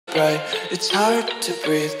bright, it's hard to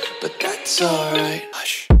breathe, but that's alright.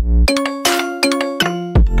 Hush.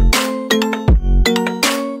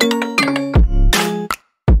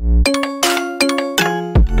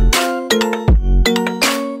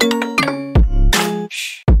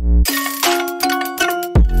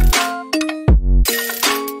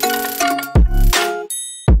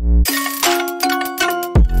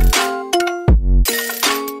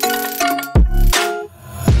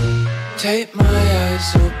 Take my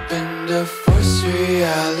eyes open to force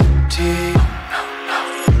reality.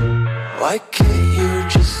 Why can't you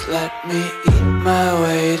just let me eat my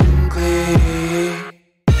weight in glee?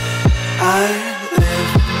 I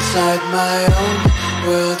live inside my own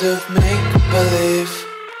world of make-believe.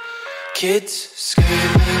 Kids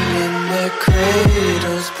screaming in their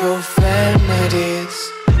cradles, profanities.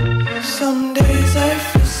 Some days I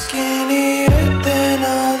feel skinnier than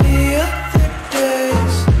all the other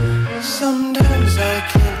days. Sometimes I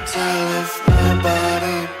can't tell if my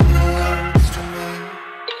body belongs to me.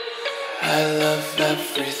 I love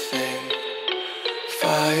everything.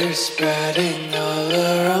 Fire spreading all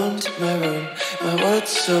around my room. My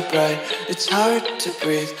world's so bright, it's hard to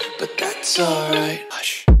breathe, but that's alright.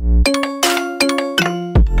 Hush.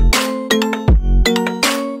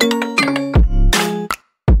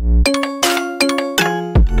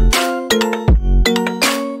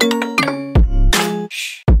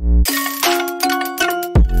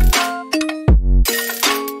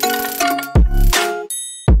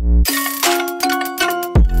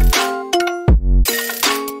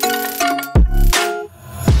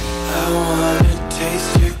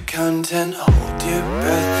 Content, hold your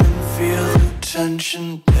breath and feel the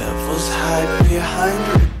tension. Devils hide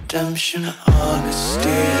behind redemption. Honesty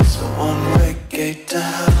is a one-way gate to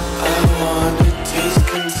hell. I wanna taste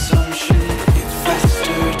consumption. Breathe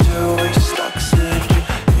faster to waste oxygen.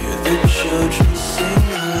 Hear the children sing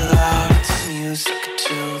aloud. It's music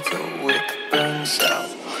till the wick burns out.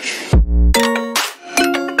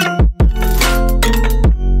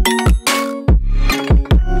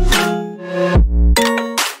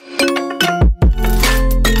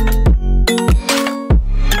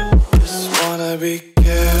 Be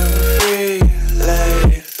carefree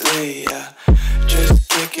lately, yeah. Just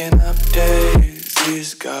kicking up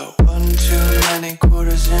daisies. Got one too many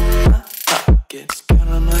quarters in my pockets. Count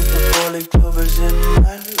 'em like the four-leaf clovers in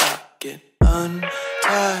my locket.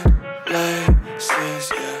 Untied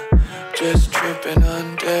laces, yeah. Just tripping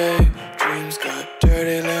on daydreams. Got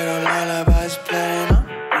dirty little lullabies playing on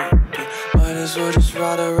repeat. Might as well just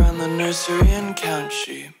ride around the nursery and count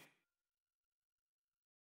sheep.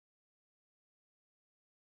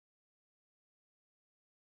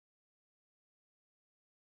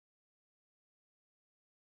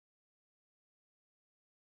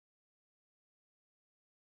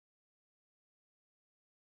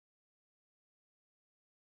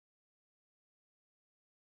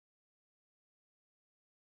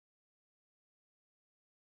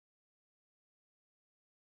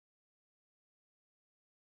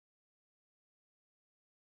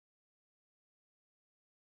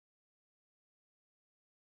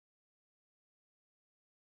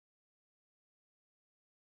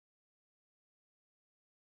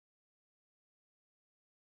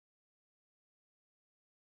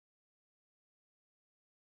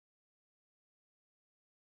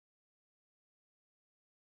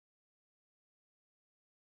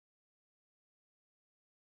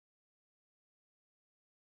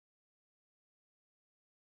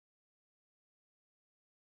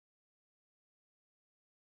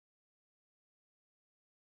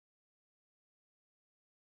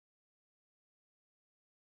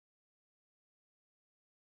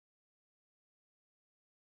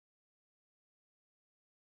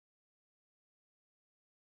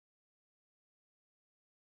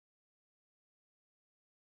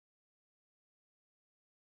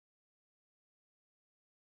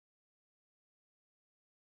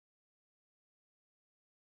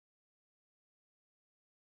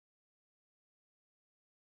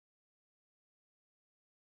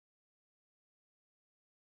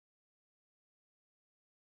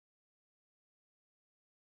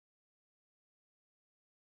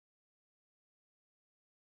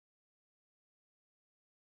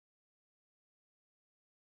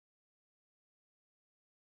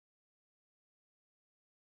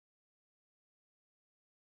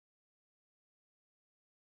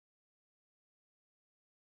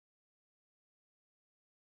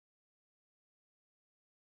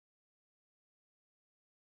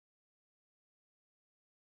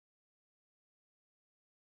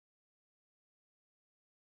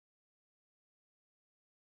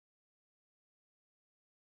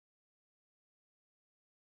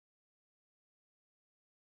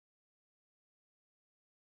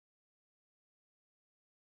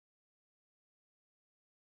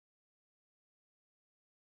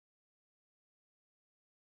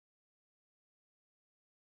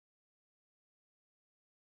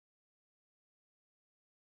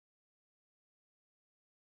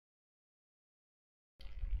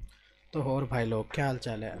 तो और भाई लोग क्या हाल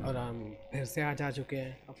चाल है। और हम फिर से आज आ चुके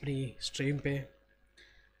हैं अपनी स्ट्रीम पे।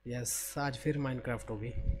 यस, आज फिर माइनक्राफ्ट होगी,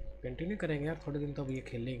 कंटिन्यू करेंगे यार। थोड़े दिन तो अब ये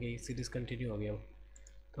खेलने गई सीरीज़ कंटिन्यू हो गया अब।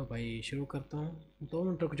 तो भाई शुरू करता हूँ, 2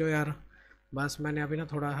 मिनट रुक जाओ यार। बस मैंने अभी ना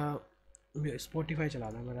थोड़ा स्पॉटिफाई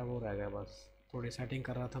चलाना मेरा वो रह गया, बस थोड़ी सेटिंग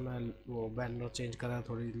कर रहा था मैं, वो बैनर चेंज कर रहा,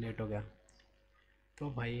 थोड़ी लेट हो गया। तो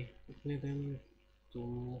भाई इतने दिन तो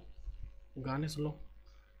गाने सुन लो,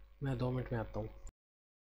 मैं 2 मिनट में आता हूँ।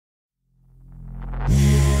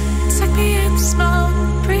 Suck me in smoke,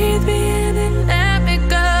 breathe me in and let me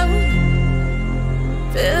go.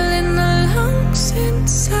 Filling the lungs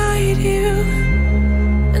inside you,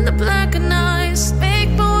 and the blackened eyes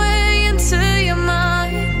make my way into your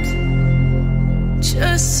mind.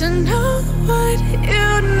 Just to know what you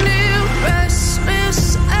knew. Restless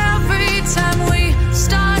every time we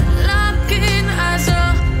start locking eyes.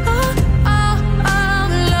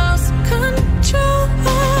 Lost control.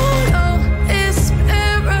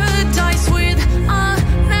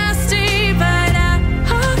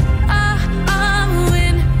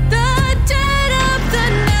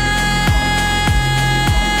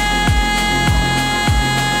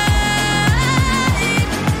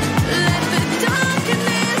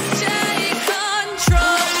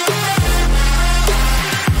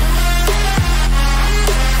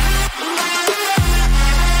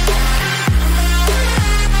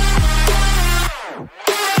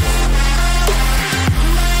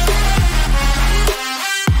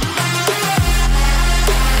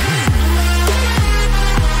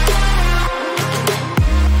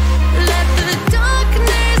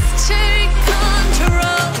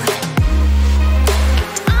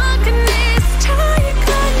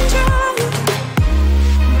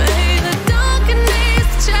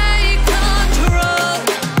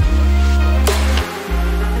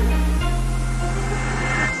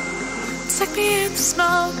 Suck me in the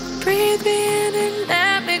smoke, breathe me in and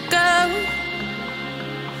let me go.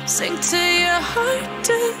 Sink to your heart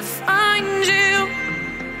to find you.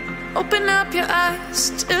 Open up your eyes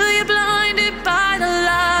till you're blinded by the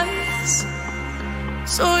lies,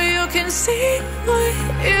 so you can see what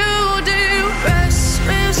you do.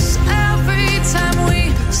 Restless every time we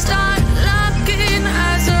start locking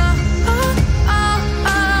eyes.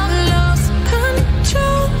 Lost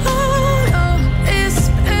control.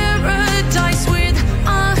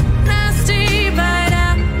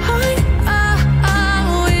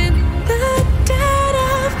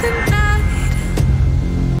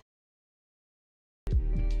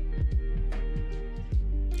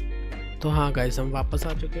 तो हाँ guys, हम वापस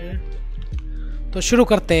आ चुके हैं, तो शुरू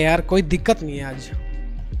करते हैं यार। कोई दिक्कत नहीं है आज।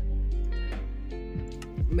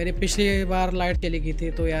 मेरी पिछली बार लाइट चली गई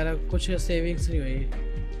थी तो यार कुछ सेविंग्स नहीं हुई,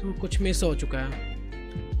 तो कुछ मिस हो चुका है।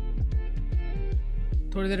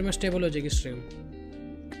 थोड़ी देर में स्टेबल हो जाएगी स्ट्रीम,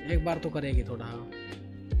 एक बार तो करेगी थोड़ा। हाँ,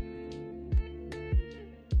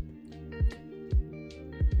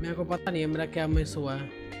 मेरे को पता नहीं है मेरा क्या मिस हुआ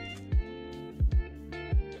है।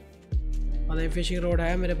 पता नहीं फिशिंग रोड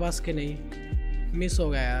है मेरे पास कि नहीं, मिस हो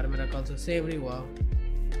गया यार मेरा, कल से सेव नहीं हुआ।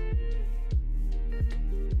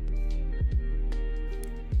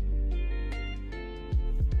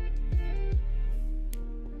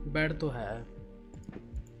 बेड तो है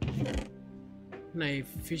नहीं,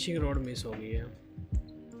 फिशिंग रोड मिस हो गई है।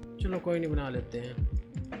 चलो कोई नहीं, बना लेते हैं।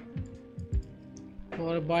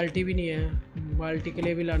 और बाल्टी भी नहीं है, बाल्टी के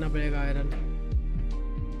लिए भी लाना पड़ेगा आयरन।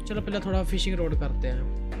 चलो पहले थोड़ा फिशिंग रोड करते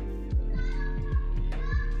हैं।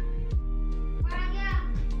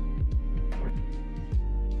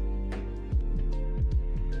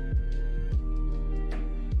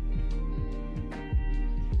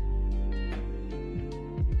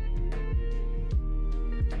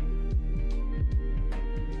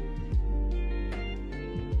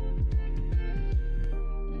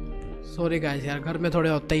 सॉरी गाइस यार, घर में थोड़े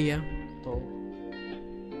होता ही है तो।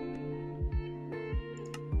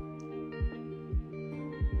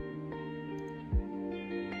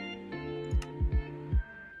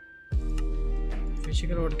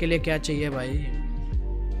 फिशिंग रोड के लिए क्या चाहिए भाई?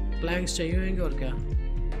 प्लैंक्स चाहिए होंगे और क्या।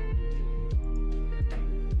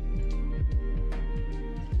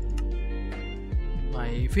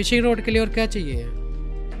 भाई फिशिंग रोड के लिए और क्या चाहिए?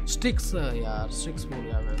 स्टिक्स यार, स्टिक्स भूल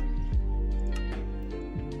गया मैं।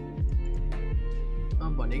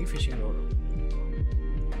 बनेगी फिशिंग रोड।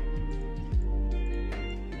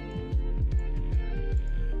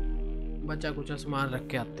 बच्चा कुछ सामान रख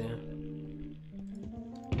के आते हैं।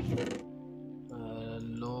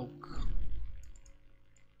 लोग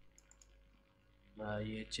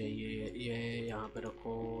ये चाहिए, ये यहाँ पे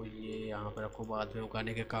रखो, ये यहाँ पे रखो, बाद में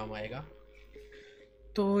उगाने के काम आएगा।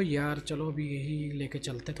 तो यार चलो अभी यही लेके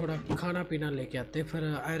चलते, थोड़ा खाना पीना लेके आते, फिर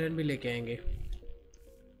आयरन भी लेके आएंगे।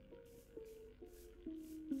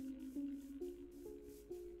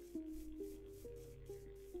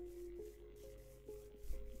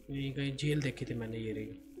 यही कहीं झील देखी थी मैंने, ये रही।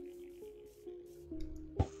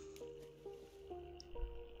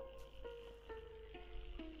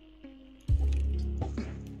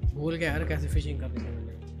 भूल गया यार कैसे फिशिंग करनी थी मैंने।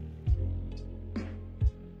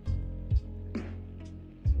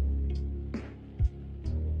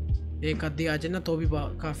 एक आधी आ जाए ना तो भी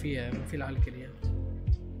काफ़ी है फिलहाल के लिए।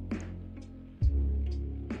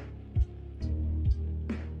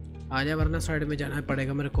 आ जाए वरना साइड में जाना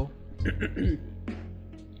पड़ेगा मेरे को।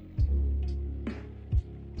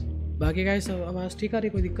 बाकी गाइस आवाज़ ठीक आ रही,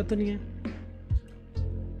 कोई दिक्कत तो नहीं है?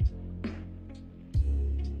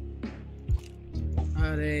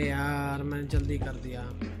 अरे यार मैंने जल्दी कर दिया।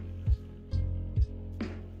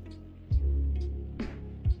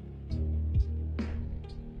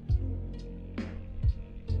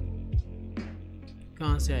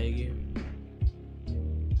 कहाँ से आएगी?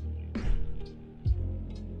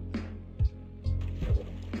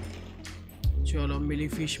 चलो मिली,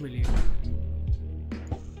 फिश मिली।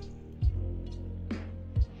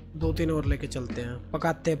 2-3 और लेके चलते हैं,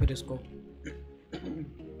 पकाते हैं फिर इसको।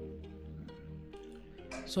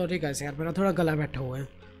 सॉरी गाइस यार मेरा थोड़ा गला बैठा हुआ है।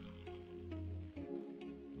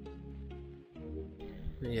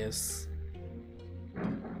 यस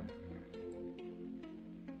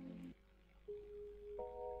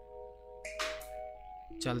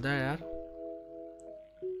चल रहा है यार,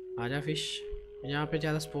 आजा फिश। यहाँ पे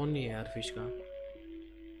ज़्यादा स्पॉन नहीं है यार फिश का।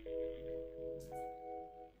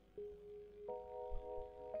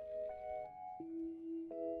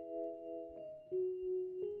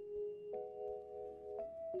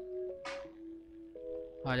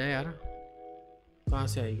 आजा यार, कहाँ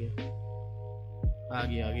से आएगी? आ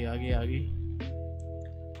गई आ गई आ गई आ गई।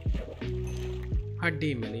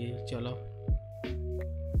 हड्डी मिली, चलो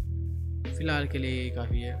फिलहाल के लिए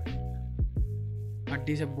काफ़ी है।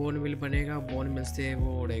 हड्डी से बोन मिल बनेगा, बोन मिल से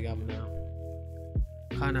वो उड़ेगा,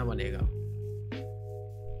 अपना खाना बनेगा।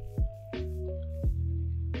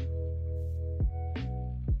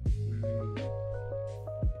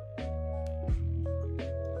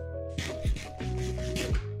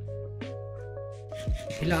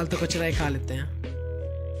 फिलहाल तो कचरा ही खा लेते हैं।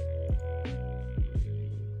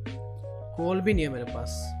 कोल भी नहीं है मेरे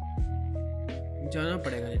पास, जाना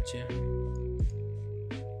पड़ेगा नीचे।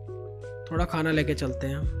 थोड़ा खाना लेके चलते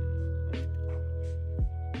हैं।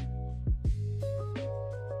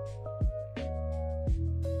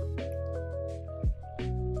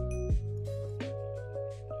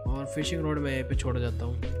 और फिशिंग रोड में यहीं पे छोड़ जाता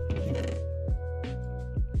हूँ।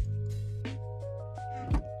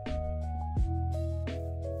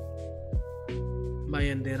 भाई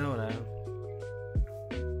अंधेरा हो रहा है।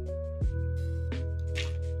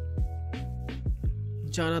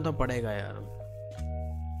 जाना तो पड़ेगा यार।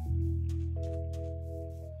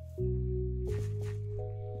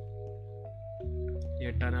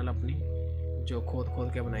 ये टनल अपनी जो खोद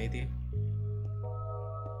खोद के बनाई थी।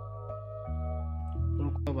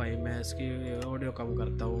 रुको भाई मैं इसकी ऑडियो कम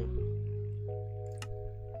करता हूँ।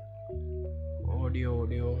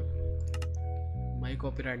 ऑडियो भाई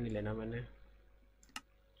कॉपीराइट नहीं लेना मैंने।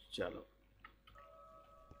 चलो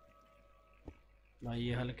भाई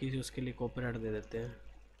ये हल्की सी उसके लिए कॉपीराइट दे देते हैं।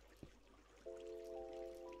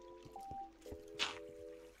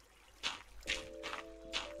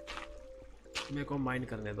 मेरे को माइंड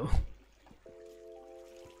करने दो।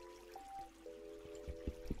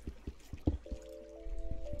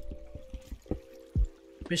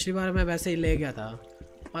 पिछली बार मैं वैसे ही ले गया था,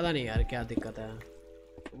 पता नहीं यार क्या दिक्कत है,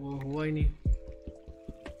 वो हुआ ही नहीं।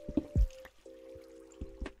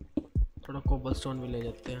 थोड़ा कोबलस्टोन भी ले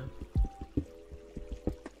जाते हैं।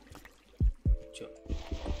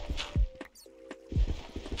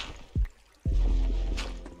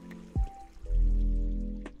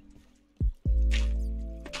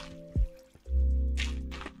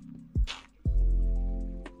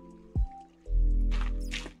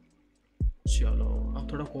 चलो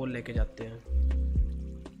अब थोड़ा कोल लेके जाते हैं।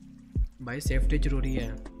 भाई सेफ्टी जरूरी है,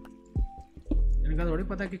 इनका थोड़ी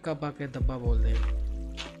पता कि कब आके दब्बा बोल दें।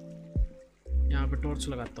 यहाँ पे टॉर्च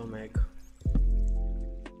लगाता हूँ मैं एक।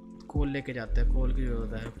 कोल लेके जाते हैं, कोल की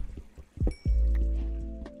जरूरत है।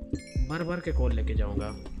 भर भर के कोल लेके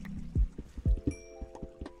जाऊंगा।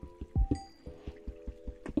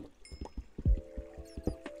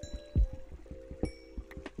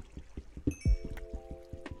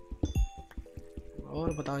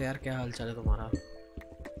 और बताओ यार क्या हाल चाल है तुम्हारा?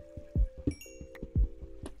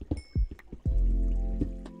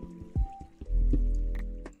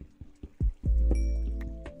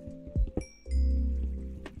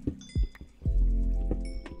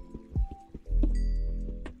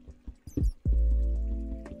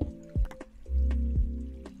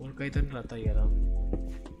 और कहीं तो नहीं रहता यार।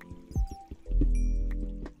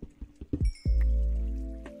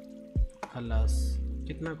 खलास,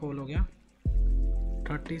 कितना कॉल हो गया?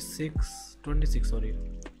 26 सॉरी,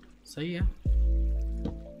 सही है।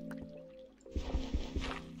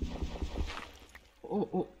 ओ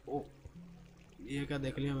ओ ओ, ये क्या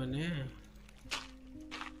देख लिया मैंने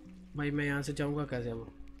भाई। मैं यहाँ से जाऊँगा कैसे अब?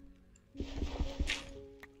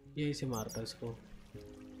 यहीं से मारता इसको।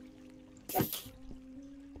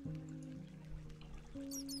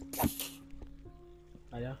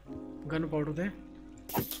 आया, गन पाउडर दे,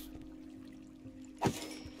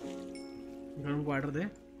 गन पाउडर दे।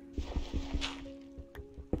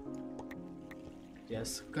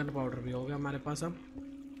 यस, गन पाउडर भी हो गया हमारे पास अब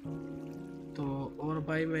तो। और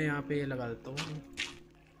भाई मैं यहाँ पे ये लगा देता हूँ,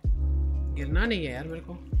 गिरना नहीं है यार मेरे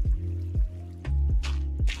को।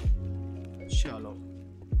 चलो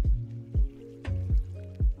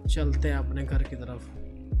चलते हैं अपने घर की तरफ।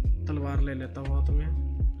 तलवार ले लेता हूँ हाथ में।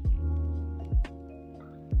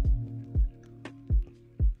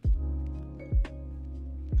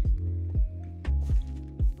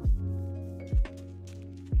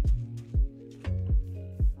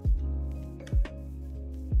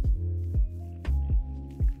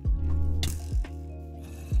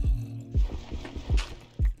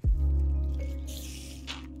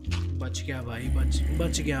 बच गया भाई,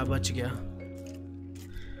 बच गया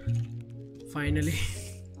फाइनली।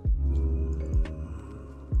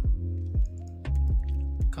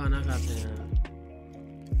 खाना खाते हैं,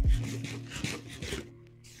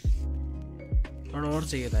 थोड़ा और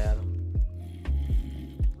चाहिए था यार।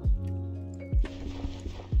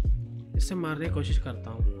 इससे मारने की कोशिश करता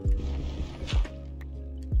हूँ।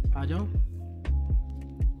 आ जाओ।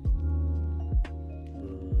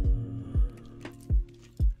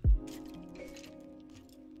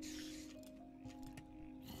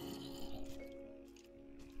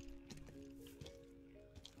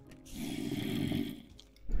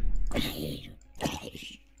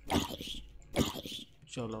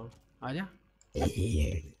 चलो आजा,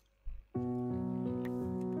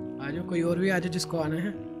 आजा कोई और भी आजा जिसको आना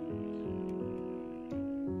है।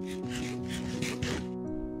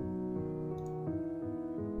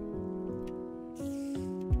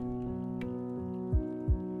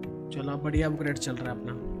 चलो बढ़िया अपग्रेड चल रहा है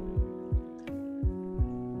अपना।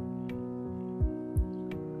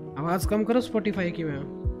 आवाज कम करो स्पॉटिफाई की। मैं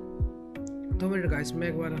 2 मिनट का इसमें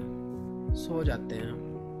एक बार सो जाते हैं।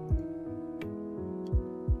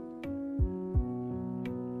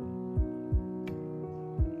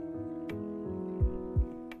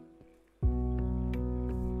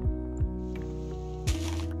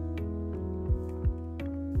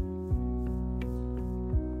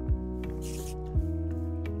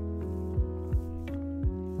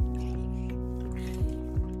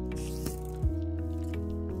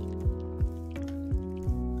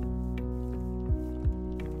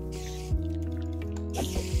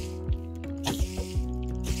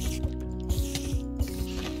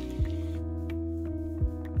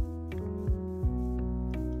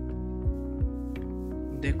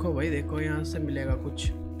 देखो भाई देखो, यहाँ से मिलेगा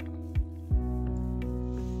कुछ।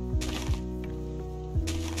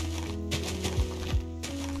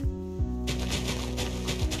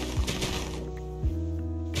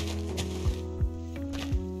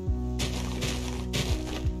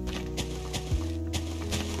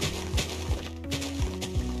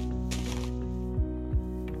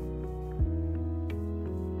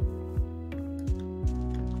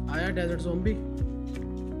 आया डेजर्ट ज़ॉम्बी।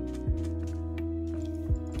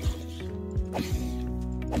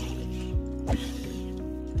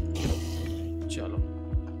 चलो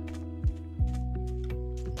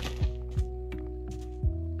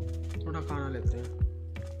थोड़ा खाना लेते हैं,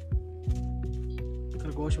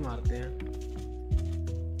 खरगोश मारते हैं।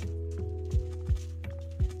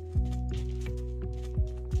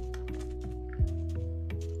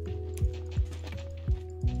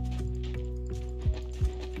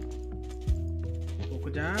 रुक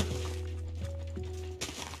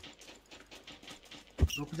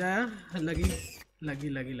जा, लगी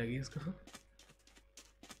इसको।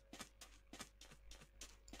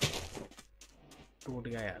 टूट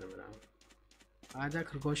गया यार मेरा। आजा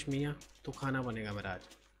खरगोश मियाँ, तो खाना बनेगा मेरा आज।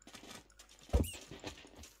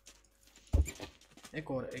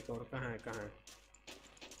 एक और कहाँ है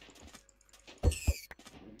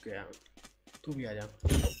गया? तू भी आजा।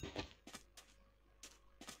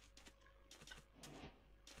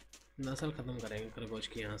 नस्ल खत्म करेंगे खरगोश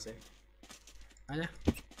की यहाँ से। आजा,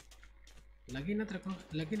 लगी ना तेरे को?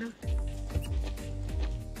 लगी ना?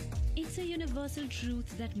 It's a universal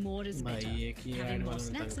truth that more is better. Having more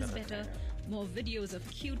snacks is better, More videos of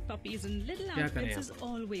cute puppies and little outfits is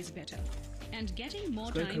always better. And getting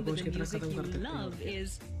more time with the music you love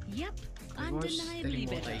is, yep, undeniably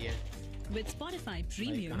better. With Spotify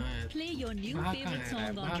Premium, play your new favorite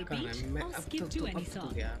song on repeat or skip to any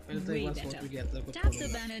song. Way better. Tap the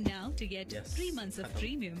banner now to get 3 months of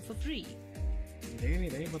premium for free.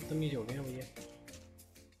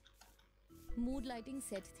 Mood lighting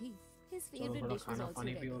set थी. His favorite dish was also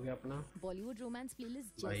red. Bollywood romance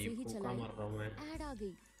playlist जैसे ही चलाई, ad आ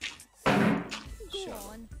गई. Go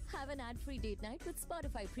on, have an ad-free date night with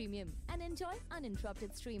Spotify Premium and enjoy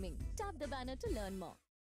uninterrupted streaming. Tap the banner to learn more.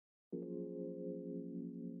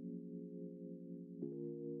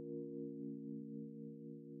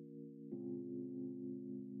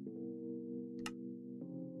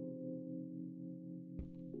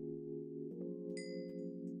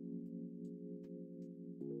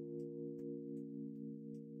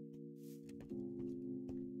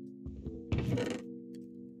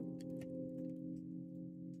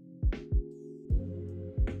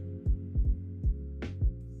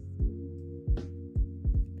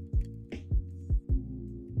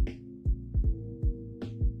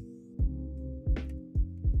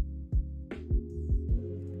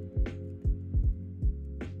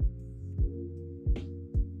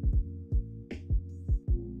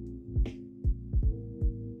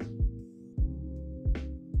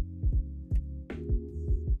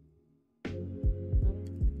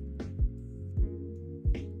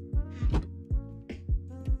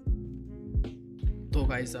 तो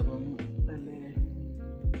guys अब हम पहले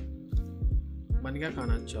बन गया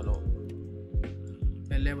खाना, चलो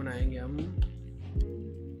पहले बनाएंगे हम,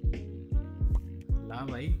 ला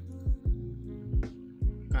भाई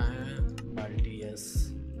कहाँ है बाल्टी, यस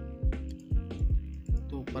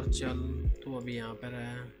तो ऊपर चल, तू अभी यहाँ पर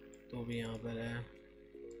है, तू भी यहाँ पर है,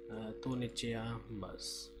 तू नीचे आ,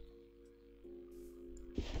 बस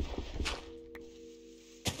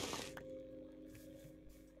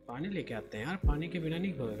पानी लेके आते हैं यार, पानी के बिना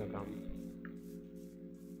नहीं होएगा काम।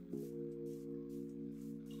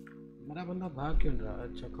 मेरा बंदा भाग क्यों रहा?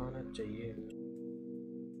 अच्छा खाना चाहिए।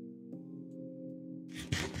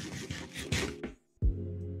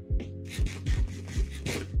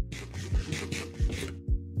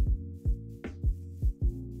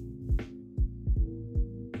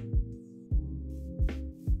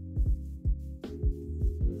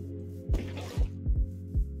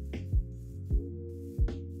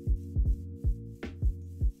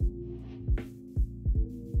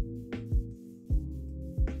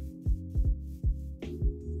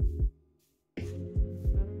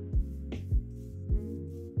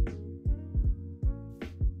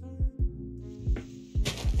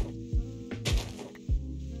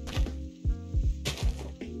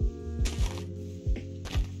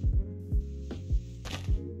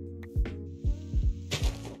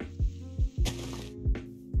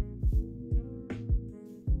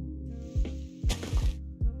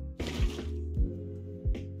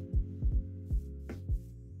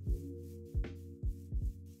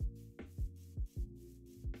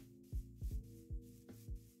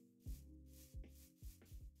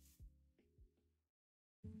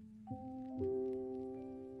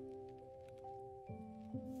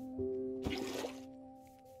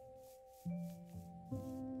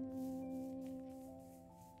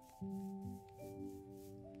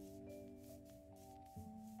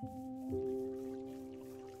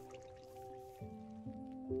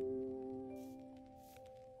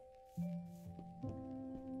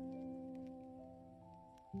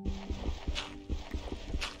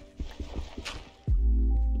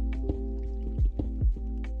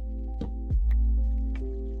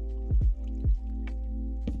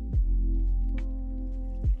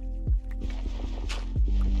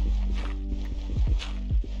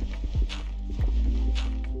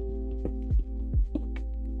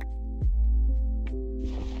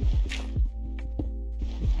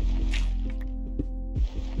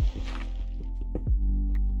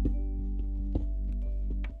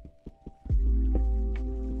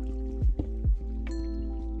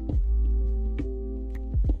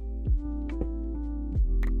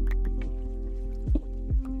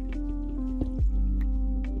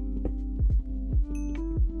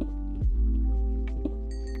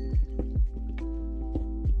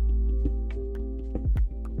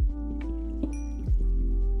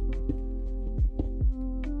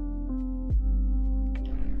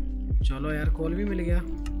 चलो यार कॉल भी मिल गया।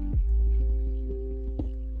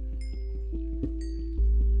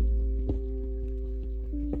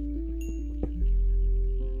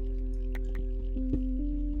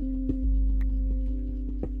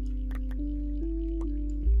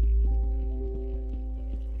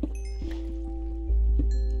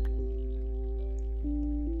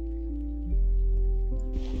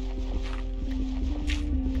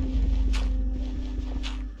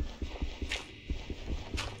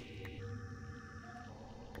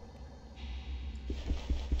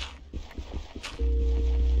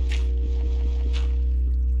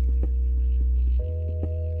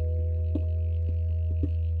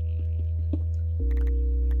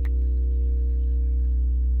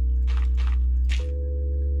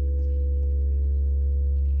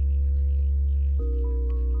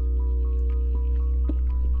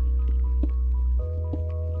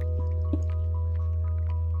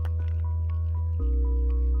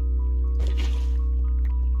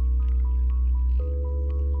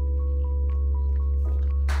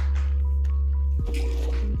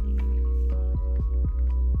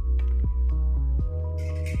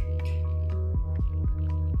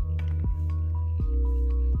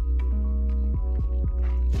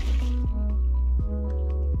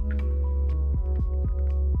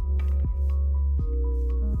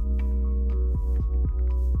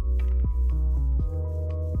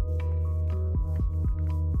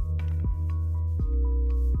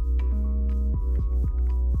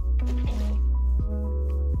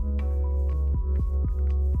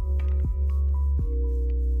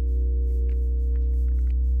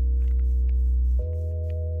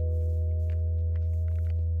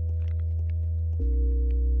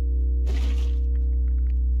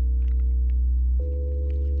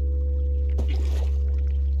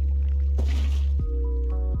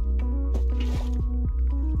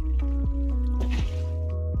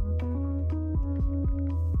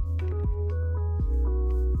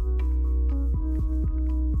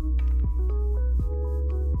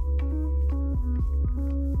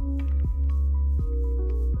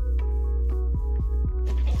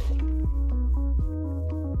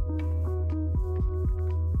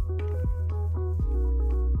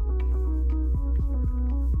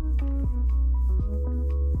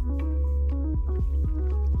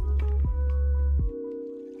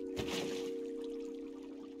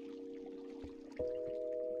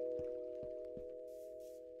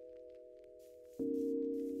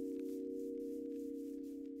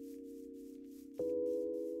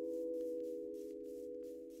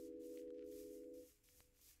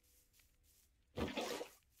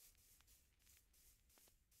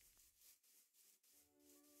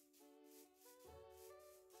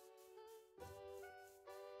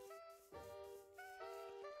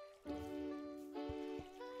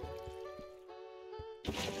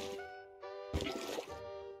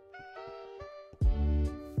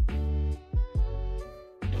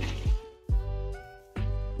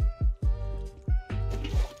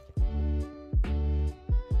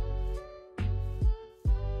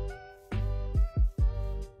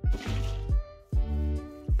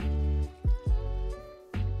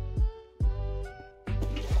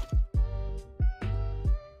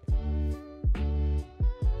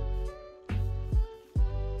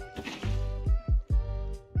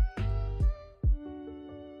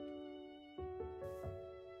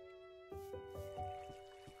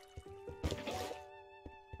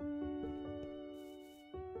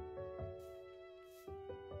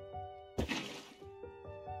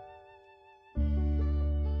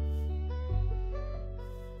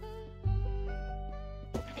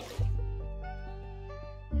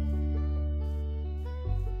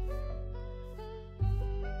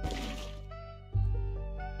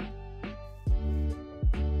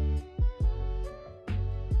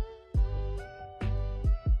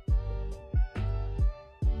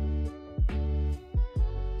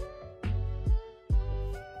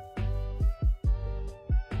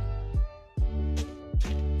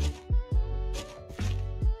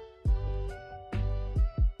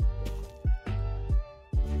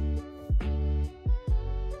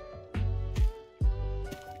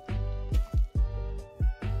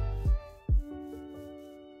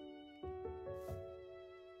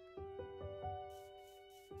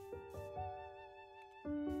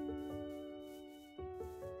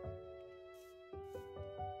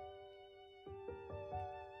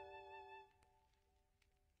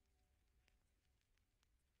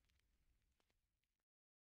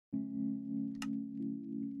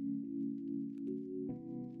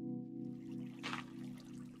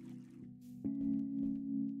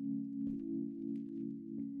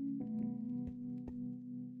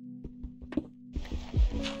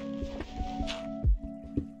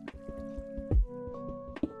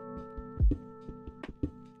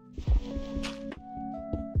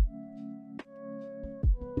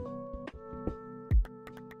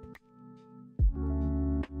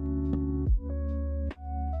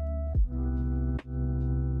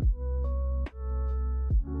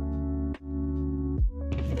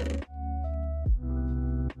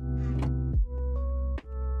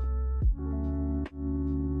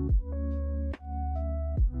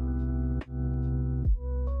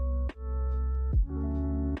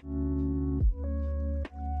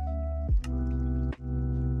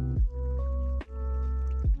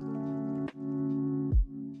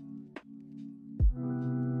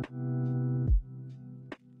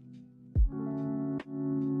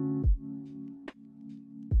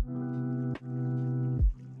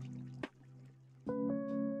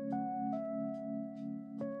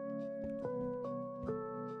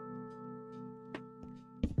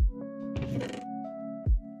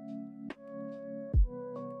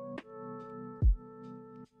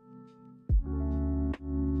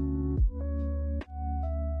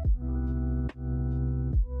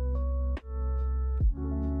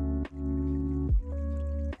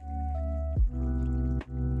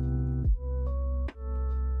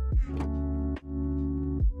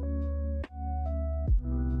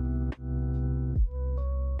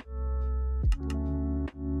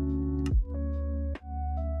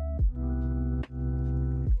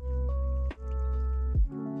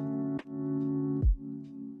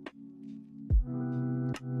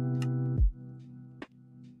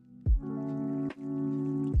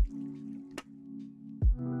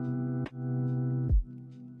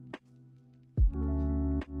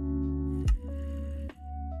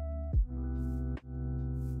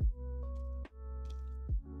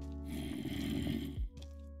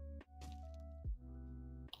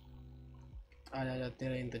 आजा आजा,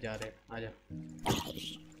 तेरा इंतजार है, आजा।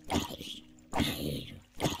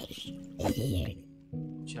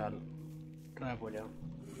 चल ट्रैप हो जा,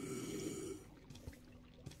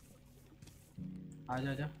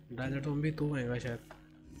 आजा आजा। डायलेट रूम भी तू आएगा शायद,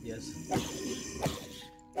 यस।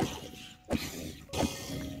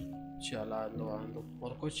 चल आ दो।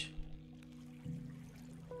 और कुछ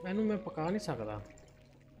मैनू मैं पका नहीं सकता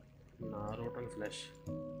ना, रोटन फ्लैश।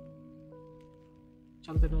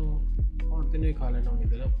 चल तेनों और तेनों ही खा लेना होनी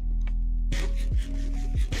तेरा।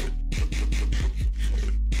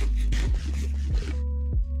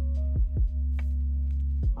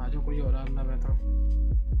 आज कोई और अंदर बैठा।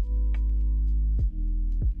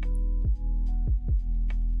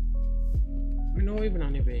 मैंने वही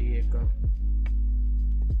बनानी पड़ेगी एक का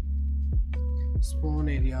स्पॉन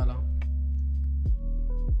एरिया वाला।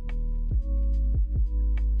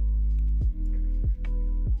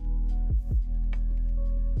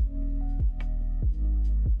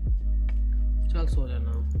 कल सो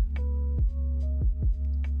जाना।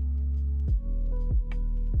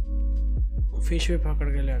 फिश भी पकड़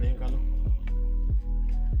के ले आने कल।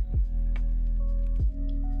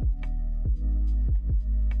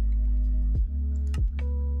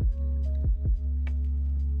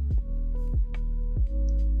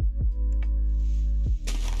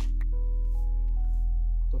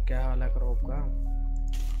 तो क्या हाल है करोप का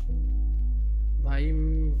भाई?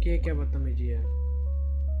 क्या बदतमीजी है?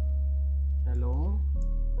 हेलो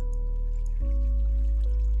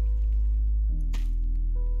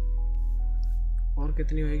और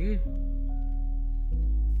कितनी होएगी?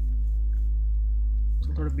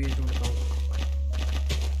 तो थोड़ा बीज ढूंढता हूँ।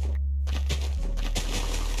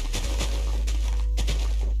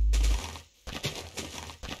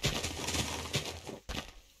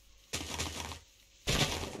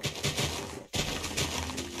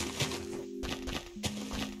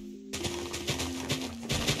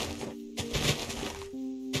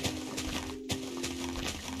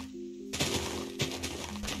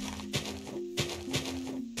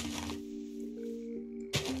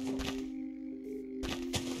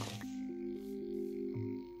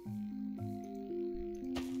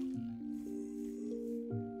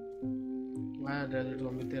 डेजर्ट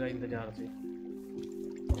में तेरा इंतजार थी।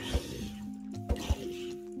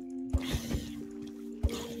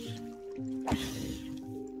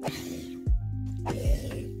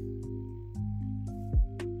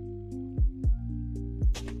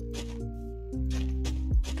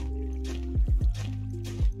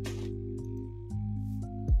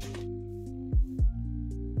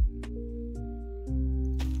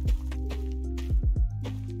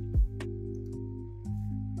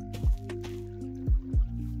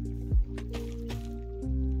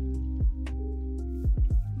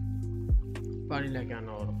 पानी लेके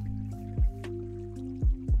आना और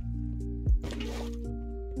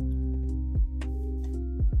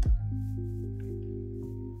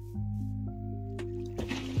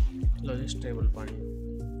लो स्टेबल पानी।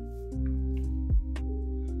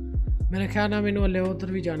 मेरे ख्याल ना मैंने वाले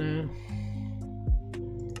उधर भी जाना है।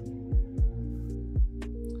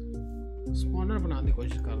 स्पॉनर बनाने की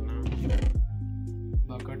कोशिश करना।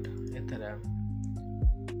 बकेट इधर है।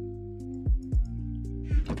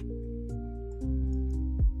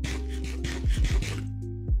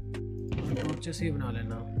 टॉर्चेस ही बना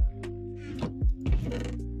लेना।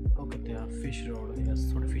 ओके तो फिश रोड यस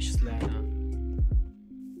थोड़ी फिश लेना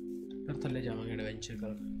फिर थले जावांगे एडवेंचर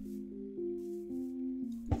कर।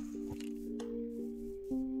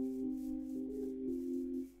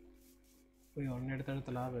 कोई और नेट तर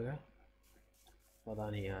तालाब है पता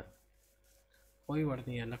नहीं यार। कोई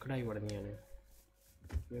बढ़नी है लकड़ा ही बढ़नी है।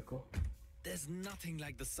 देखो There's nothing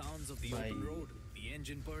like the sounds of the open road, the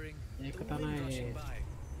engine purring, एक the तना wind rushing है by,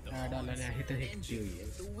 the डालने horns, ही तो the हिकती हुई है।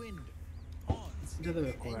 engine, the wind, horns, चलो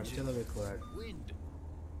देखो engine, चलो देखो wind,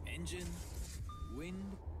 engine, wind.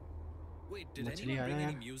 Wait, did मछली anyone आ bring रहा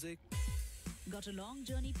any है। music? Got a long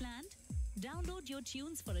journey planned? Download your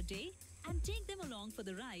tunes for a day and take them along for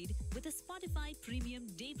the ride with a Spotify Premium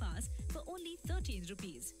Day Pass for only 13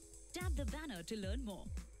 rupees. Tap the banner to learn more.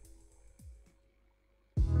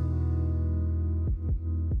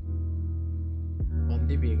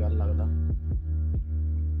 बंदी भी गल लगता।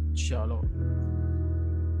 चलो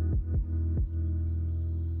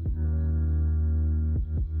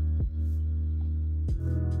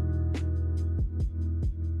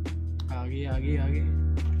आगे आगे आगे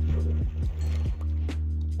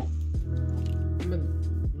मैं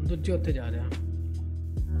दूजे उत्ते जा रहा।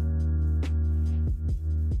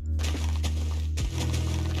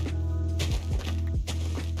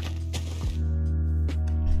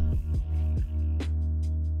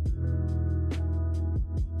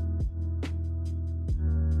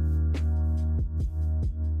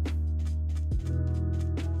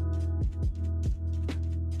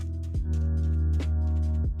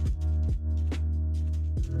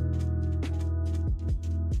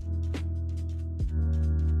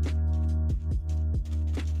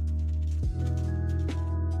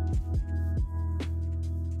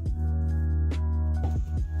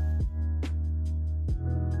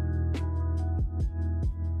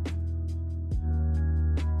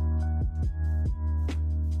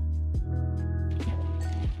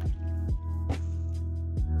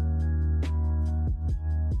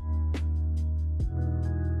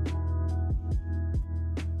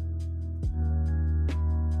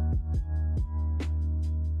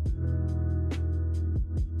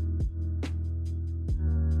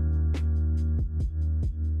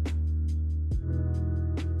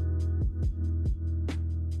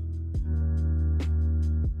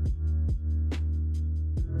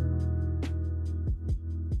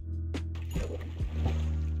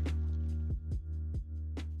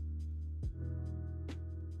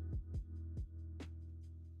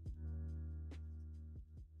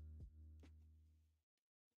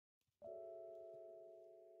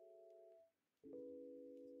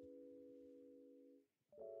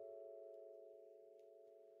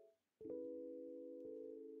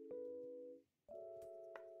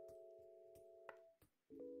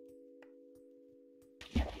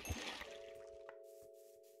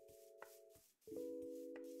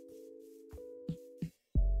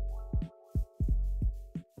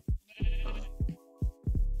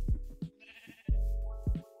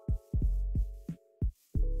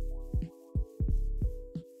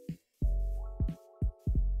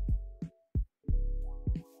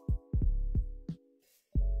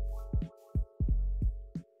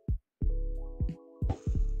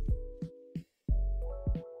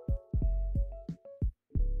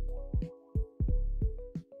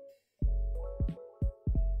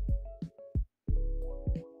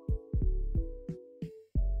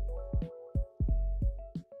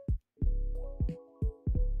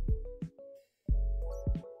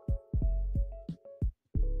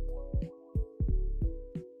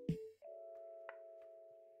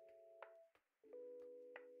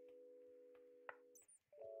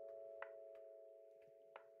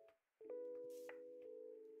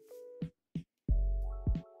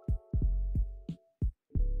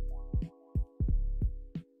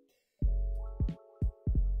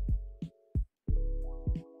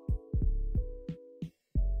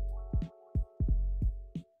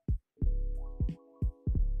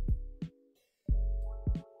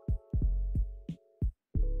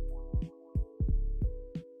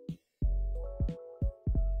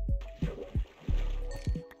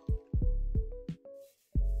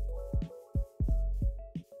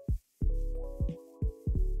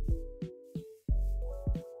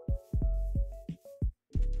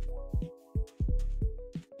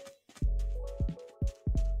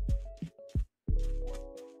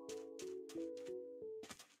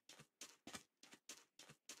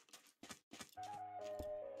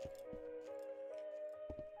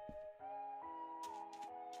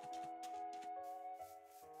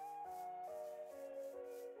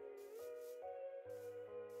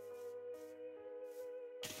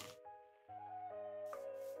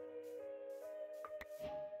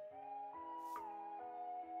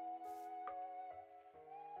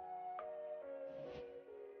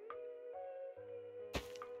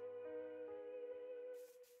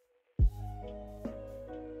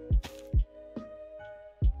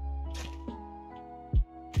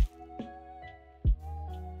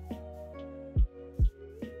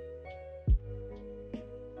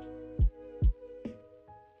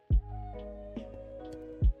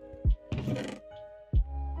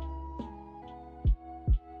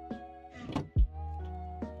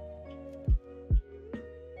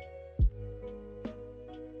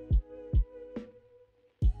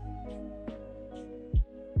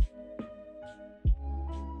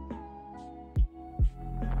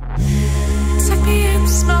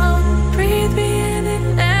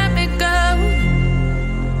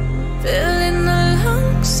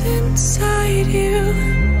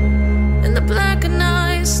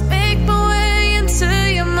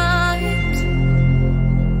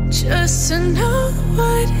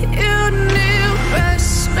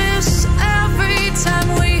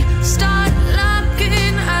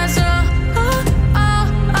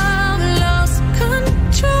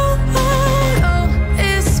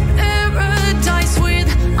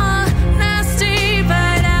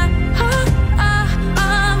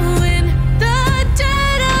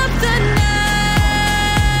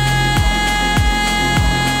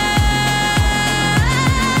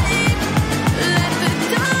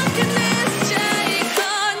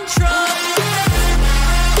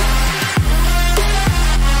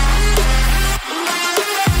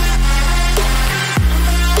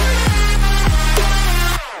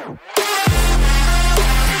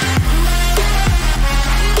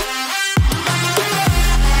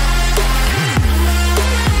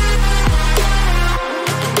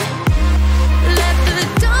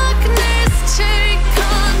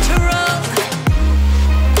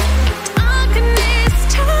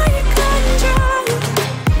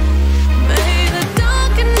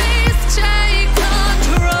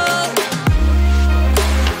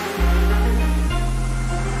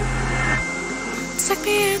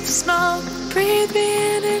 smoke, breathe me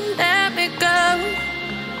in and let me go.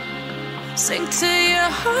 Sink to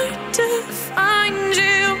your heart to find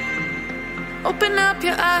you. Open up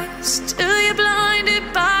your eyes till you're blinded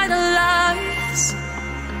by the lies,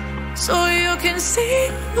 so you can see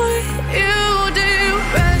what you do.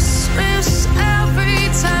 Restless every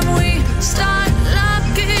time we start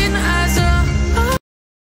looking as a.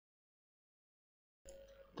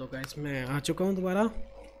 तो guys मैं आ चुका हूँ दोबारा,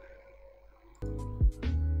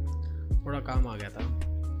 थोड़ा काम आ गया था।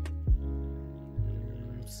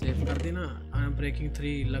 Save कर देना। I am breaking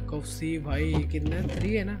 3 luck of सी। भाई कितने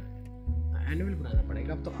 3 है ना, एनिमल बनाना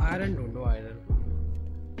पड़ेगा अब तो। आयरन ढूंढो, आयरन।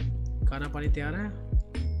 खाना पानी तैयार है,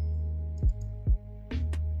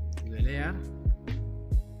 ले ले यार।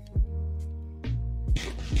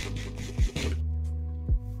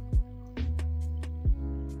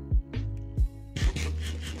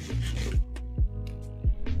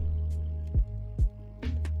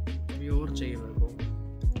 अभी और चाहिए मेरे को,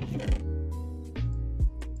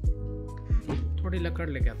 थोड़ी लकड़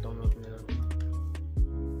लेके आता हूँ मैं अपने।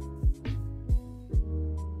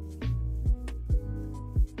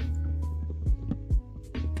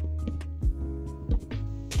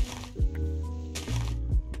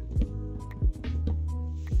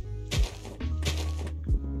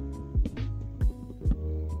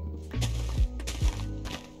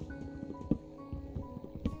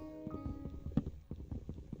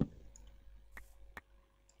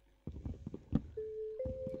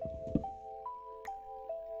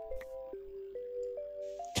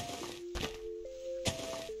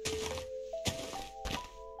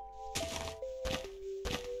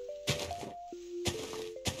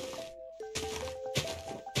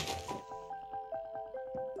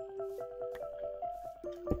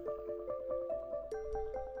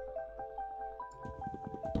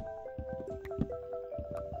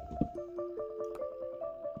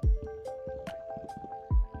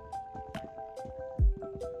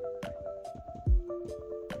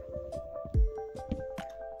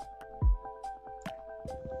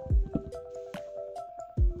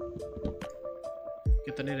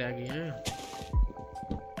 कितने रह गए हैं?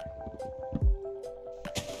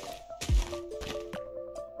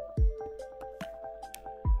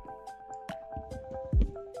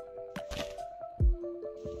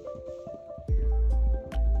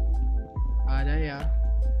 आ जाए यार।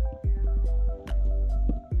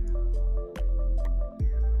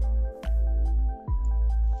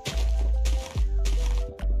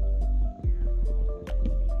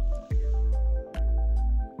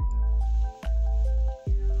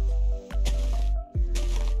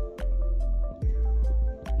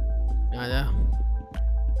 आजा।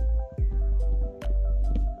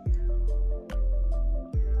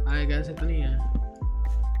 आए गैस इतनी है।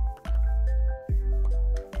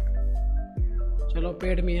 चलो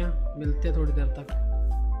पेड़ मियाँ, मिलते हैं थोड़ी देर तक।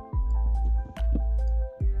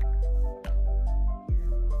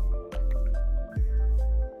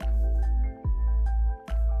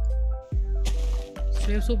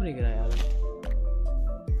 सेव सूप नहीं गिरा यार।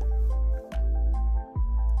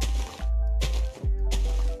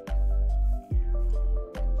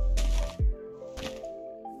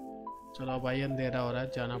 चलो भाई अंधेरा हो रहा है,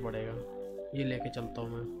 जाना पड़ेगा। ये लेके चलता हूँ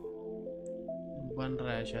मैं, बन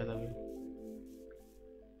रहा है शायद अभी।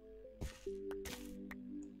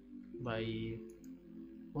 भाई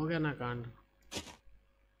हो गया ना कांड।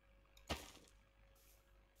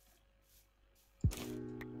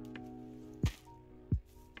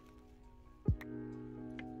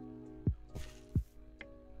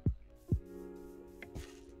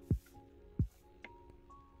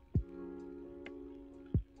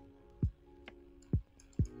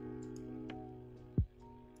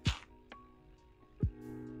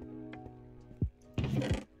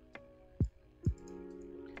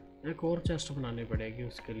 एक और चेस्ट बनानी पड़ेगी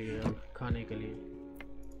उसके लिए, खाने के लिए।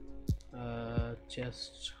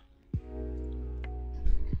 चेस्ट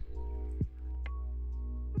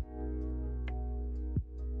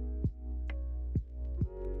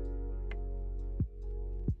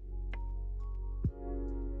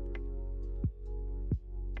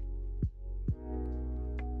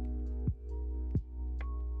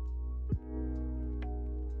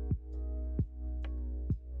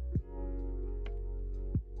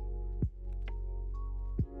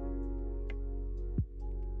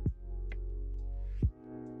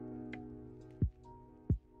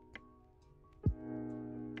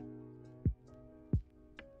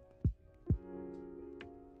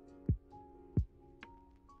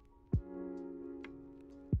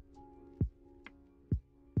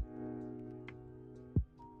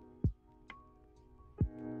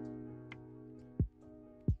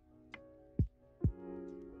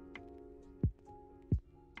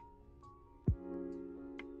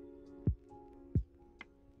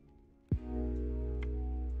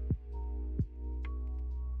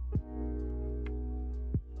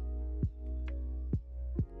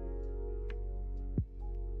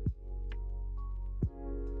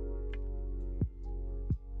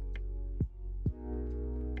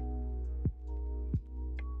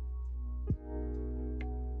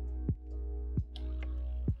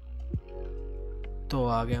तो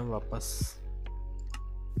आ गए हम वापस।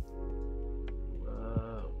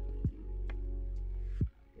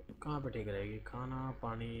 कहाँ पे ठीक रहेगी? खाना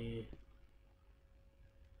पानी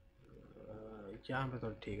यहाँ पे तो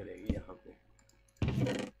ठीक रहेगी। यहाँ पे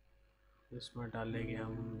इसमें डालेंगे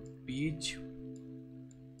हम बीज।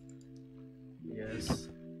 यस,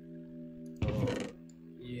 तो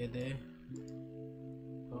ये दे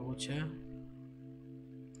और कुछ है,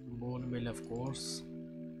 बोन मिल ऑफ कोर्स,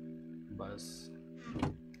 बस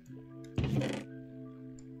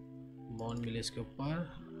बोन मिल इसके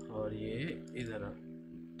ऊपर और ये इधर,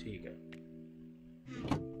 ठीक है।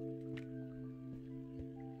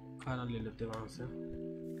 खाना ले लेते वहां से।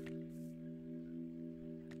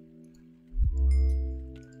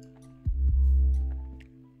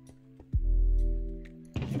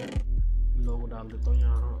 लोग डाल देता हूँ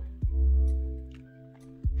यहाँ।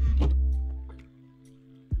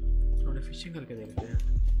 थोड़ी फिशिंग करके देखते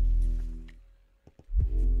हैं।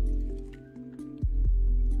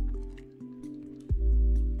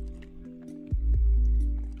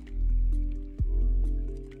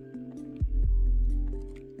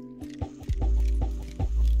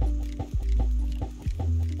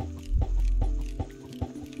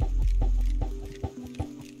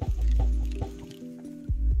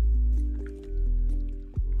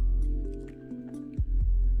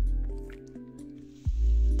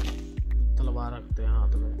 रखते हैं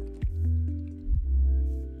हाथ में।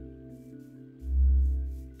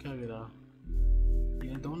 क्या गिरा?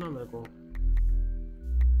 ये दो ना मेरे को।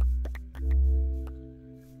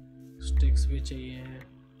 स्टिक्स भी चाहिए।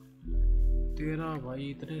 तेरा भाई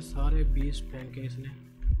इतने सारे बीज फेंके इसने।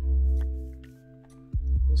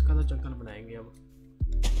 इसका तो जंगल बनाएंगे अब।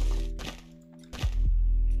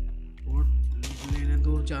 और लेने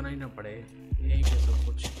दूर जाना ही ना पड़े, यहीं पे सब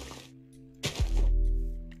कुछ।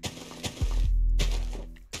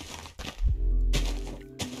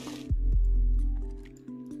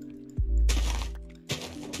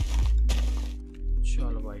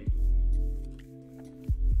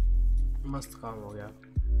 मस्त काम हो गया।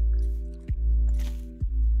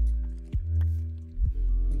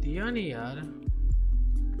 दिया नहीं यार,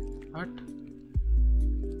 हट।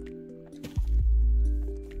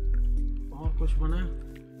 और कुछ बना?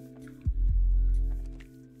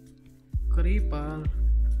 क्रीपर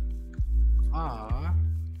आ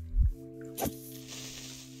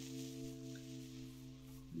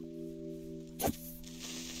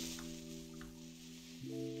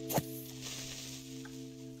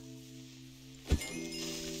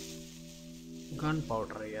गन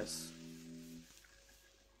पाउडर। यस,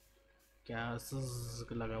 क्या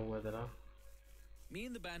लगा हुआ है तेरा? Me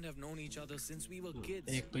and the band have known each other since we were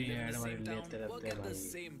kids. एक तो ये ऐड वाले लेते रहते work हैं at the भाई।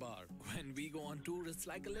 same bar. When we go on tour, it's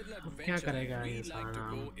like a little क्या adventure. करेगा We इंसान? like to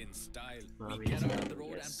go in style. हाँ, We get out on the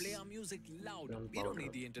road yes. and play our music loud. Gun We don't powder.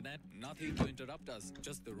 need the internet, nothing to interrupt us.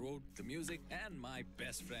 Just the road, the music, and my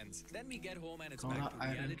best friends. Then we get home and it's थोड़ा back to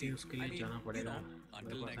iron reality. की उसके लिए जाना पड़ेगा।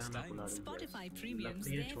 Until next time. Spotify Premium's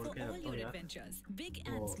लकड़ियाँ there छोड़ for के all रखता हूँ your यार। adventures, big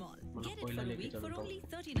वो, and small. मतलब Get it कोयला for a लेके week for चलता हूँ। only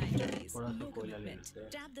 39 rupees. थोड़ा सा No कोयला ले commitment. लेते हैं।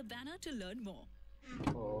 Tap the banner to learn more.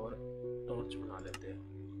 और टॉर्च बना लेते हैं।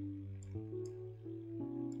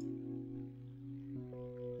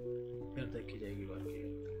 फिर देखी जाएगी बाकी।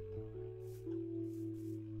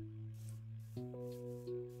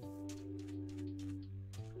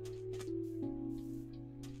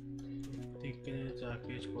 ठीक है,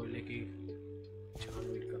 जाके इस कोयले की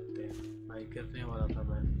छानबीन करते हैं। भाई गिरने वाला था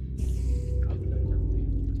मैं, आग लग जाती।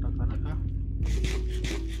 टका ना खा।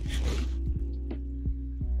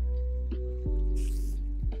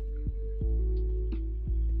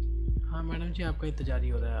 हाँ मैडम जी, आपका इंतजार ही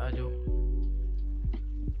हो रहा है, आ जाओ।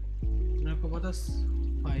 मेरे को पता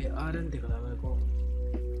भाई आयरन दिख रहा है मेरे को।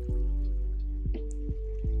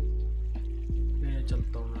 मैं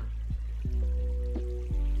चलता हूँ मैं।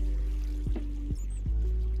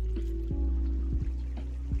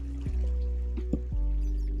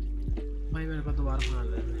 भाई मेरे को दोबारा बना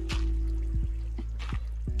लेना।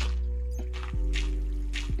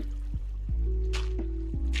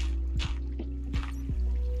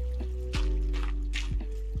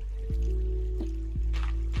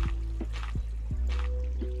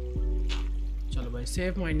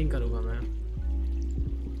 सेफ माइनिंग करूँगा मैं।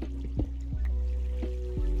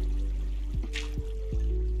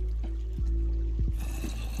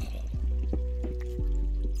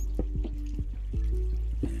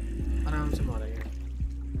 आराम से मारेंगे।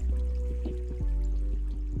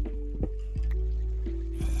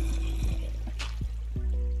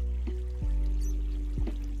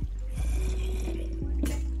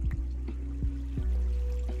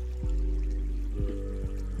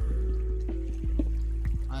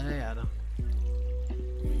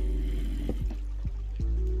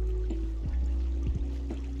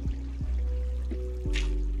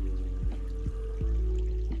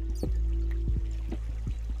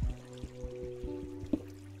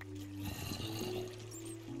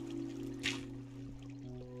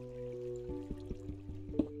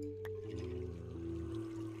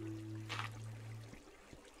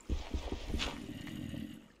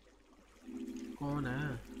 कौन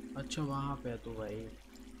है? अच्छा वहाँ पे है तू भाई।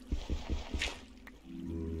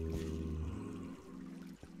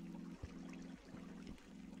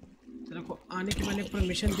 तेरे को आने की मैंने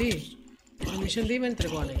परमिशन दी मैंने तेरे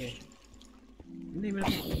को आने के? नहीं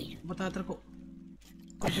मेरे को बता, तेरे को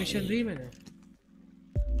परमिशन दी मैंने?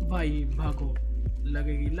 भाई भागो,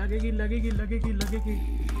 लगेगी लगेगी लगेगी लगेगी लगेगी।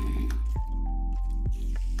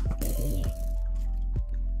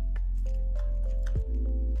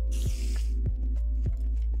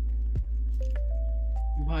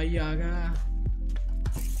 भाई आ गया।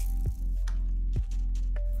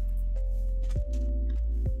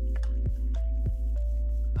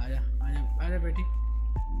 आजा आजा आजा बेटी।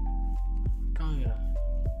 कहाँ गया?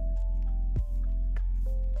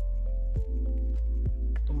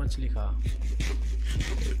 तो मछली खा।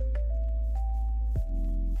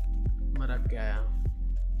 मरक के आया।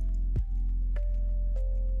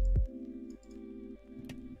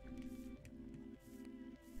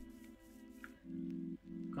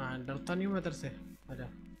 कहाँ? डरता नहीं हूँ मैं तेरे से। आजा।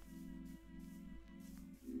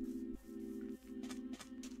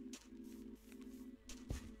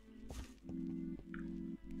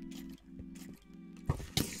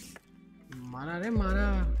 मारा रे मारा।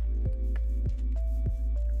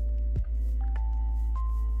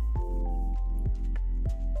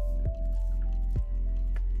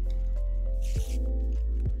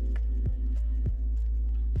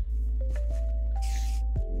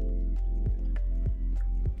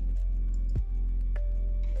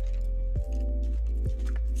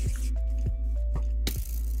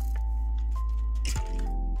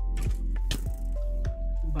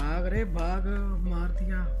 भाग रे भाग, मार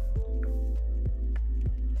दिया।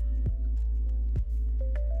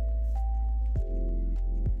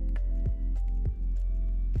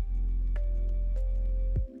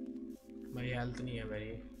 भाई हेल्थ नहीं है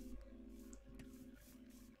मेरी।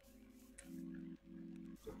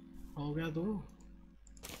 हो गया तू?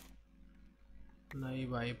 नहीं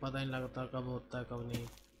भाई पता नहीं लगता कब होता है कब नहीं।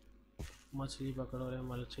 मछली पकड़ो रे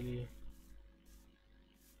मछली।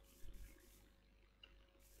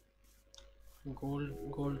 गोल्ड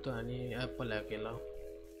गोल्ड तो है नहीं, एप्पल है अकेला।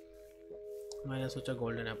 मैंने सोचा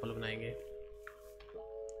गोल्डन एप्पल बनाएंगे।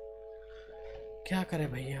 क्या करे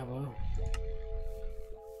भैया अब।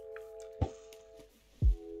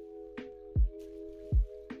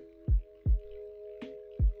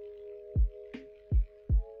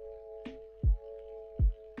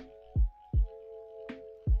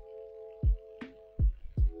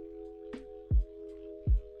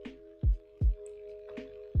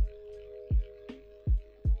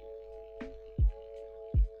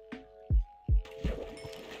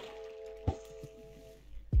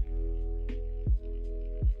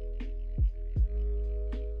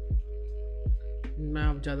 मैं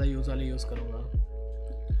अब ज़्यादा यूज़ वाले यूज़ करूँगा।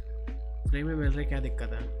 फ्री में मिल रहे, क्या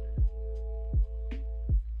दिक्कत है?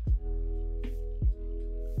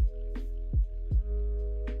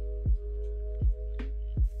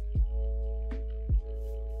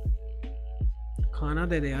 खाना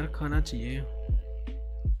दे दे यार, खाना चाहिए।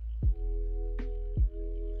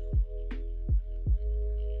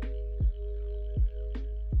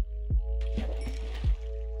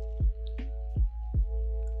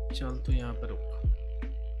 चल तो यहाँ पर रुक।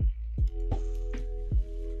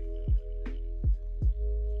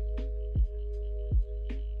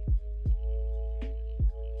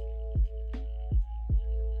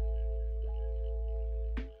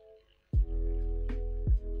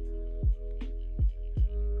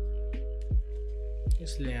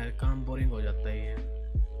 इसलिए यार काम बोरिंग हो जाता है ये।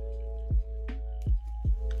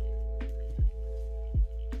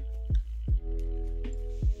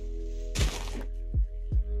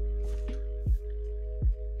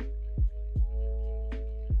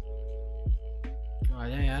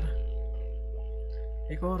 आजा यार,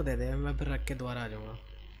 एक और दे दे, मैं फिर रख के दोबारा आ जाऊँगा।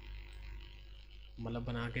 मतलब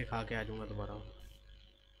बना के खा के आ जाऊँगा दोबारा।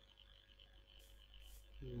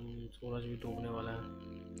 सूरज भी डूबने वाला है।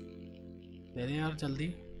 दे दे यार जल्दी,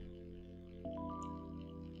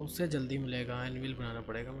 उससे जल्दी मिलेगा। एनविल बनाना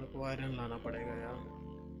पड़ेगा मेरे को, आयरन लाना पड़ेगा यार।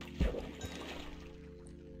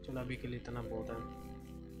 चलो अभी के लिए इतना बहुत है।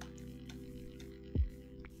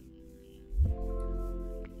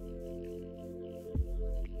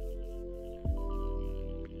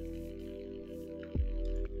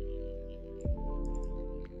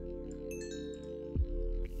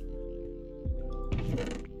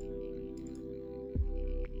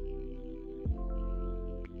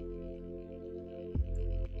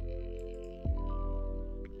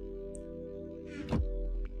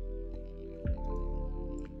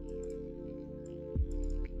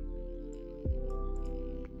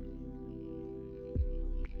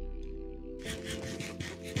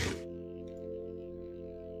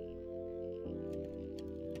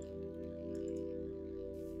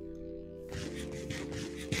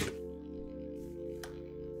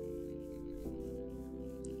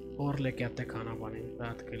 और लेके आते खाना पानी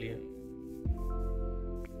रात के लिए।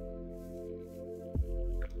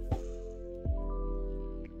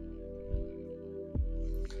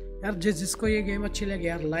 यार जिसको ये गेम अच्छी लगे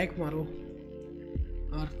यार लाइक मारो,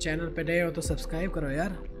 और चैनल पे नए हो तो सब्सक्राइब करो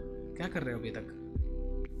यार। क्या कर रहे हो अभी तक?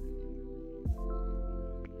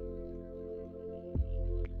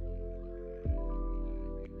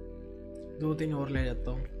 दो तीन और ले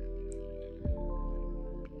जाता हूँ।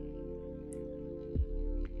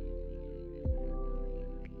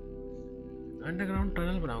 अंडरग्राउंड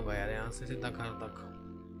टनल बनाऊंगा यार यहाँ से सीधा घर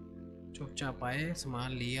तक। चुपचाप आए,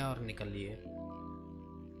 सामान लिया और निकल लिए।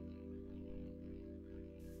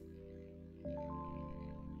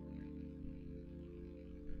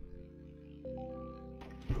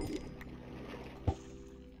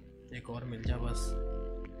 एक और मिल जा बस।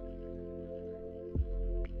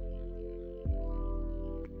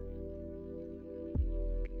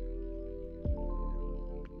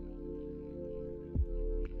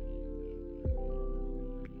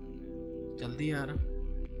 जल्दी यार,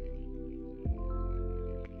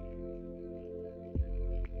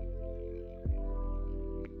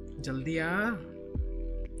 जल्दी आ।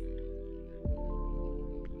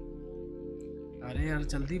 अरे यार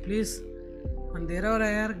जल्दी प्लीज, अंधेरा हो रहा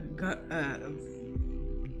है यार।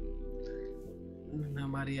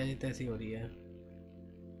 हमारी आज तैसी हो रही है।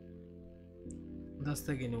 10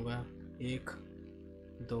 तक गिनूंगा। 1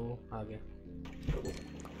 2 आ गया।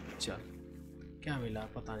 चल, क्या मिला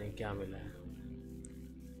पता नहीं क्या मिला है।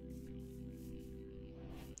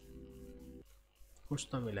 कुछ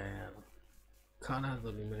तो मिला है यार, खाना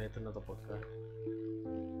तो नहीं मिला इतना तो पक्का है।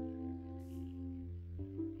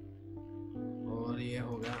 और ये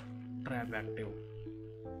हो गया ट्रैप एक्टिव।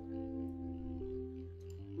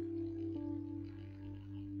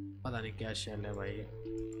 पता नहीं क्या शेल है भाई,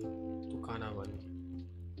 तो खाना बन।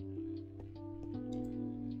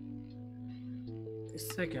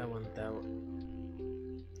 इससे क्या बनता है वो?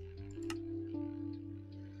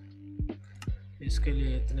 इसके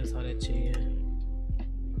लिए इतने सारे चाहिए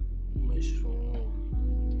मशरूम।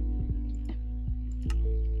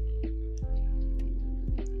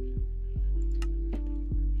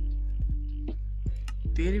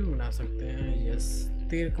 तीर भी बना सकते हैं। यस,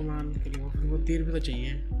 तीर कमान के लिए वो तीर भी तो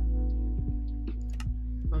चाहिए।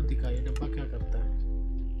 अब दिखाइए डब्बा क्या करता है।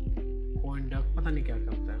 कॉइन डक पता नहीं क्या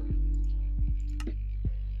करता है।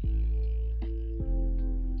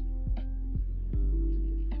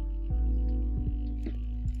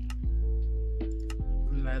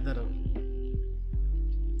 लेदर,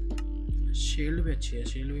 शील्ड भी अच्छी है,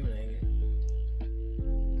 शील्ड भी बनाएंगे।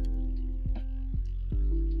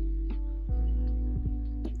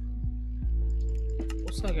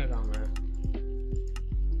 उसका क्या काम है?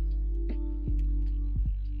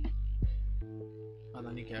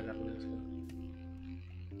 पता नहीं क्या करना है इसका।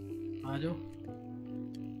 आ जाओ,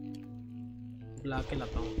 बुला के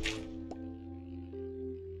लाता हूँ।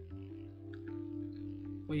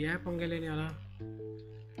 कोई है पंगे लेने वाला?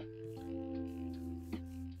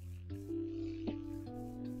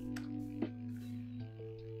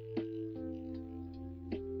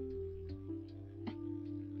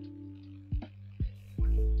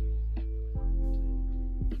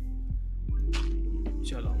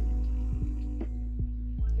 चलो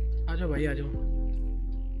आ जाओ भाई, आ जाओ।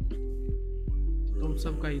 तुम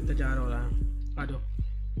सबका इंतजार हो रहा है, आ जाओ।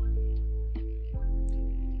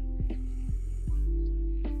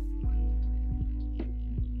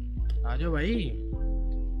 आ जाओ भाई,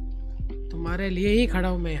 तुम्हारे लिए ही खड़ा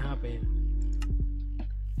हूं मैं यहाँ पे।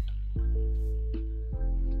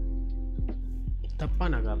 धप्पा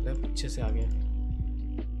ना करते पीछे से आगे।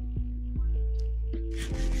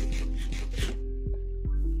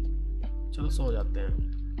 चलो सो जाते हैं।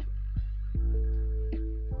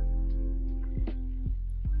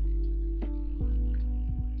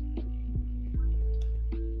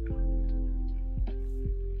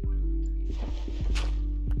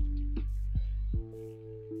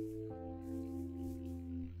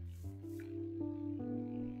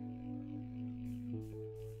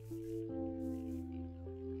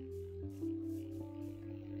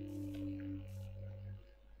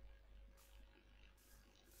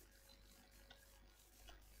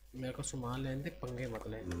 मेरे को सामान लेने दे, पंगे मत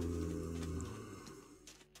ले।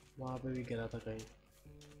 वहाँ पे भी गिरा था कहीं,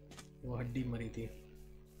 वो हड्डी मरी थी।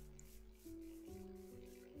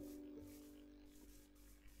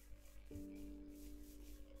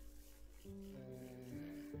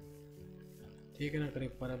 ठीक है ना,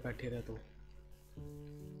 करीब पर बैठे रहे तो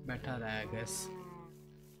बैठा रहा गैस।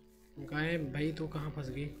 कहे भाई तू कहाँ फंस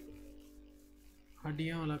गई?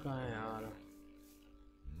 हड्डियाँ वाला कहाँ है यार?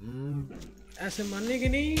 ऐसे मानने की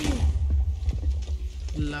नहीं।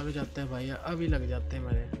 लग जाते हैं भाई, अभी लग जाते हैं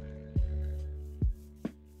मेरे।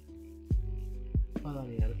 पता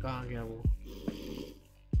नहीं यार कहाँ गया वो,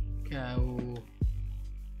 क्या है वो,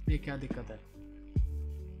 ये क्या दिक्कत है,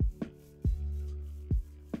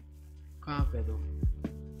 कहाँ पे दो।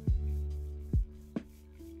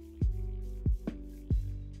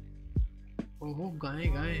 ओहो गाय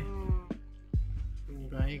गाय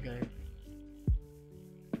गाय गाय।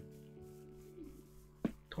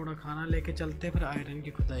 थोड़ा खाना लेके चलते फिर आयरन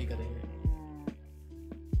की खुदाई करेंगे।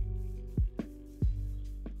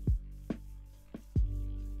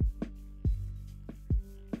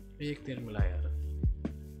 एक तेल मिला यार,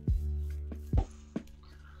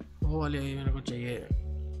 वो वाली मेरे को चाहिए,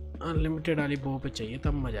 अनलिमिटेड वाली बो पे चाहिए,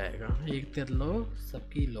 तब मजा आएगा। एक तेल लो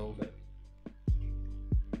सबकी लो है।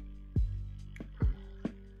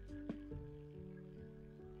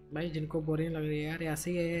 भाई जिनको बोरिंग लग रही है यार,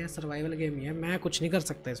 ऐसे ही है, सर्वाइवल गेम ही है, मैं कुछ नहीं कर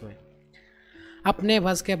सकता इसमें, अपने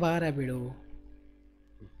बस के बाहर है बिड़ू।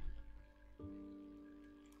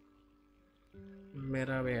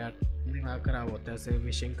 मेरा भी यार दिमाग खराब होता है ऐसे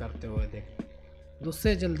विशिंग करते हुए देख।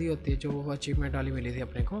 दूसरे जल्दी होती है जो वो अचीवमेंट वाली मिली थी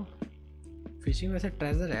अपने को। फिशिंग वैसे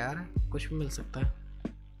ट्रेजर है यार, कुछ भी मिल सकता है।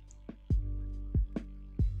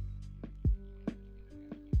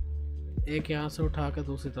 एक यहाँ से उठा के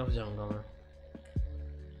दूसरी तरफ जाऊंगा मैं,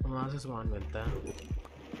 वहाँ से सामान मिलता है।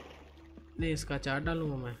 नहीं इसका अचार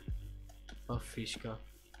डालूंगा मैं, और फिश का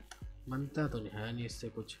बनता तो नहीं है नहीं इससे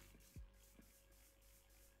कुछ।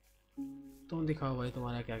 तुम दिखाओ भाई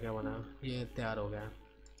तुम्हारा क्या क्या बना। ये तैयार हो गया,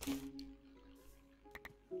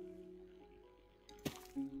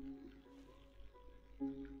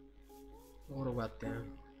 और उगाते हैं।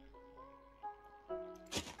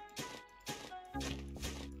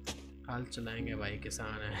 हाल चलाएंगे भाई,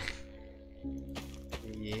 किसान है।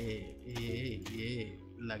 ये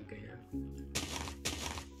लग गया,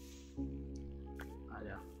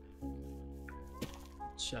 आजा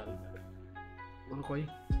चल। और कोई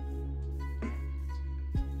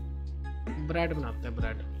ब्रेड बनाते हैं,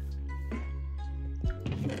 ब्रेड।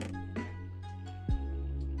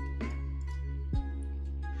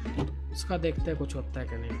 इसका देखते हैं कुछ होता है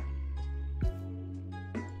कि नहीं।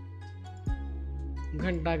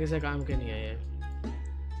 घंटा किसी काम के नहीं है ये।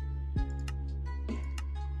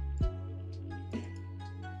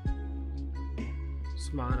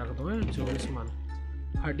 सामान रख दो है, जो भी सामान।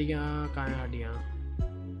 हड्डियाँ कहाँ हैं, हड्डियाँ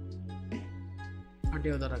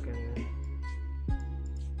हड्डियाँ उधर रखेंगे।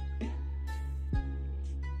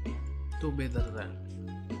 तो बेदर है।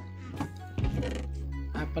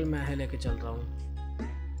 एप्पल मैं है लेके चल रहा हूँ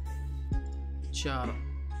 4,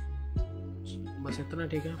 बस इतना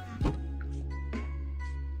ठीक है।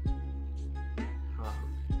 हाँ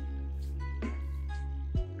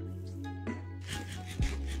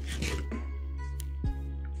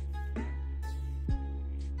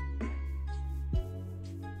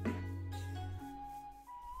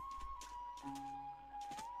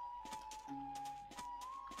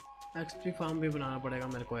एक्सपी फार्म भी बनाना पड़ेगा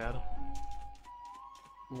मेरे को यार,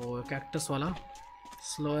 वो कैक्टस वाला।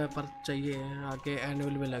 स्लो है पर चाहिए, आगे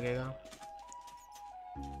एनुअल में लगेगा।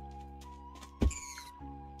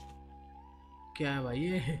 क्या है भाई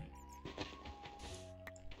ये,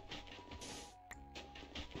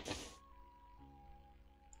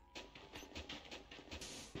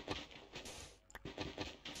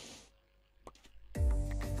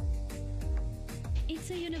 It's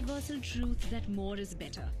a universal truth that more is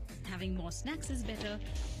better. Having more snacks is better.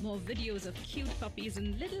 More videos of cute puppies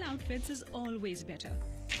in little outfits is always better.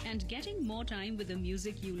 And getting more time with the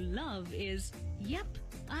music you love is, yep,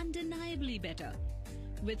 undeniably better.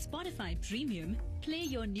 With Spotify Premium, play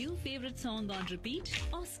your new favorite song on repeat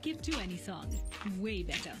or skip to any song. Way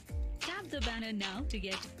better. Tap the banner now to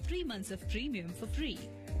get 3 months of premium for free.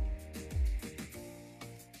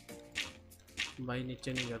 भाई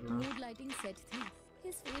नीचे नहीं करना। Mood lighting set थी.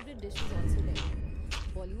 His favorite dish is also ready.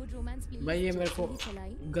 Bollywood romance playlist. भाई ये मेरे को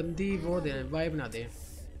गंदी वो दे, वाइब ना दे।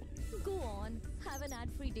 Go on, have an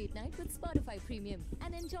ad-free date night with Spotify Premium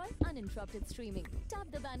and enjoy uninterrupted streaming. Tap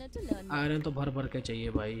the banner to learn more. Iron तो भर भर के चाहिए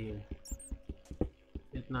भाई,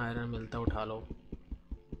 इतना आयरन मिलता उठा लो।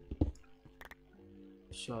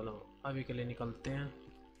 चलो अभी के लिए निकलते हैं,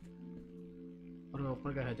 और मैं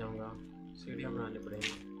ऊपर कैसे जाऊंगा, सीढ़ियाँ बनानी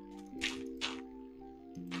पड़ेगी।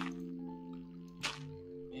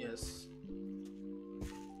 यस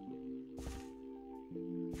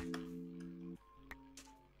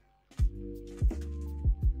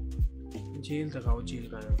झील दिखाओ, झील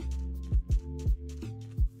का है।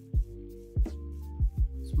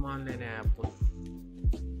 सामान लेने आया आपको।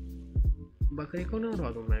 बकरी को ना उड़ा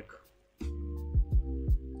दूं मैं,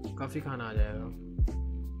 काफी खाना आ जाएगा।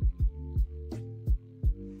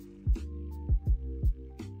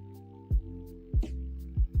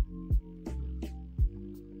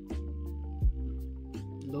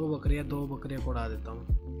 दो बकरियां को उड़ा देता हूँ।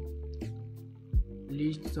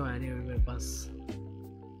 लीच तो है नहीं अभी मेरे पास।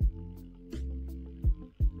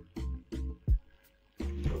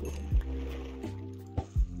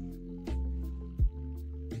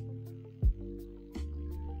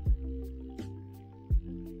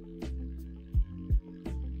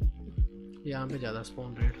 यहाँ पे ज़्यादा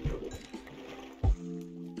स्पॉन रेट।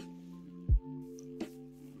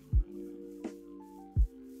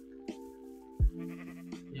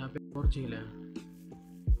 यहाँ पे और झील है।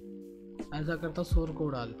 ऐसा करता सोर को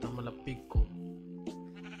उड़ा देता, मतलब पिग को।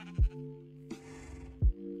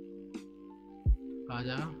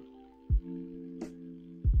 आजा।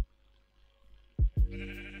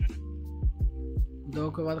 दो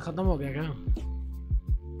के बाद खत्म हो गया क्या?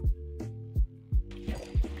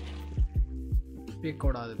 पिग को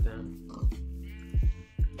उड़ा देते हैं।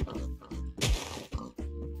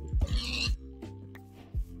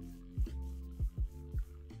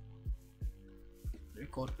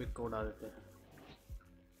 एक और पिग को उड़ा देते हैं।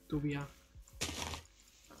 तू भी आ।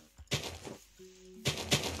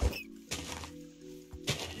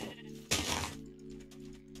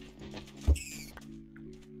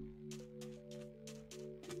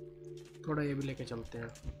 थोड़ा ये भी लेके चलते हैं,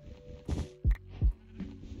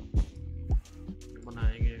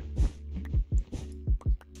 बनाएंगे।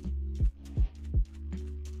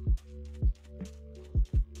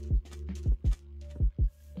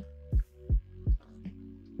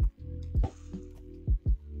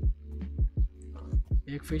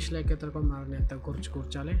 एक फिश लेके तेरे को मारने तक कुछ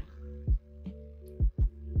चले।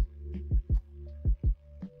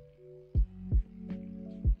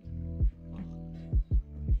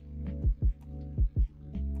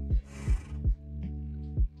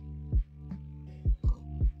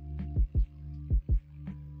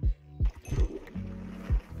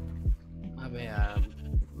 अबे यार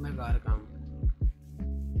मैं घर काम।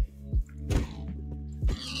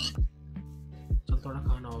 चल थोड़ा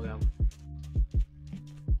खाना हो गया,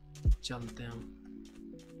 चलते हैं हम।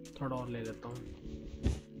 थोड़ा और ले लेता हूँ,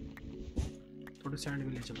 थोड़ी सैंड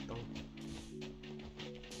भी ले चलता हूँ।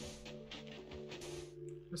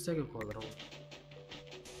 इससे क्यों खोद रहा हूँ?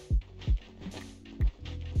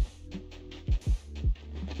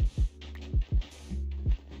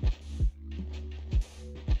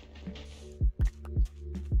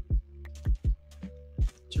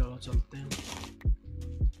 चलो चलते हैं।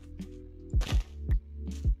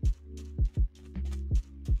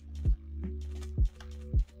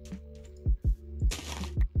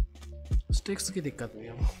 स्टिक्स की दिक्कत नहीं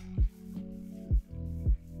है।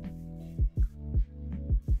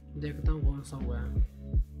 देखता हूँ कौन सा हुआ है।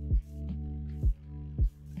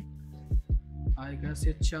 आई गेस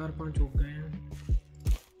ये 4-5 उग गए हैं।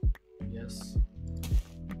 यस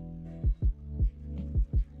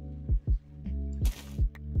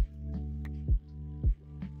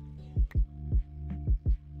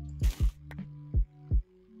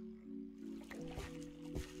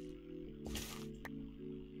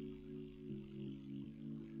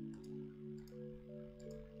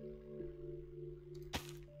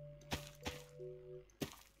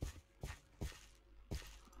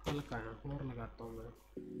हल्का है, और लगाता हूँ मैं।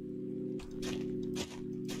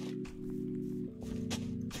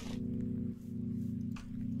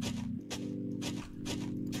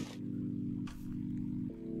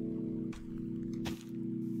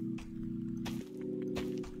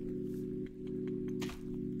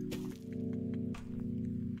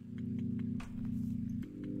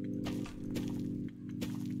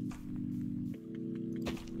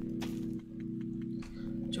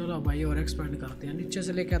 चलो भाई और एक्सपेंड करते हैं। नीचे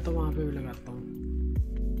से लेके आता हूँ, वहाँ पे भी लगाता हूँ।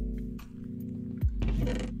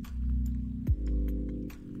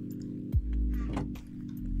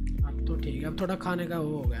 अब तो ठीक है, अब थोड़ा खाने का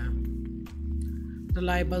वो हो गया।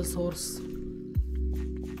 Reliable source.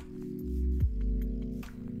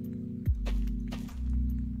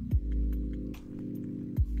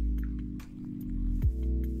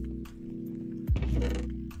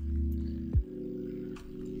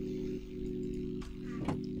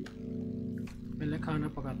 पहले खाना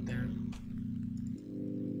पकाते हैं।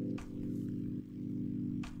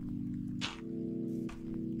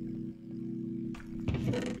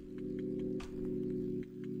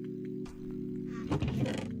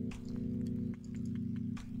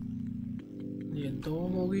 ये 2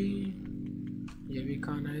 हो गई। ये भी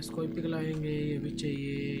खाना है, इसको भी पिघलाएंगे। ये भी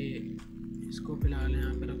चाहिए, इसको पिला लें।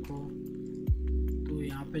 यहाँ पे रखो, तो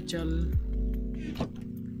यहाँ पे चल।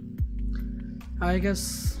 I guess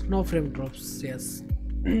no frame drops. Yes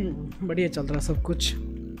बढ़िया चल रहा सब कुछ।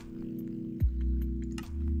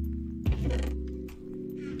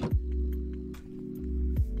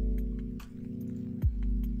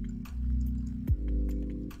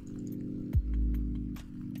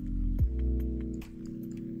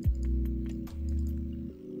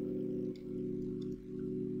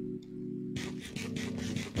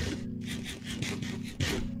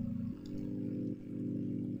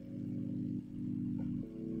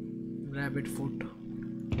 रैबिट फुट,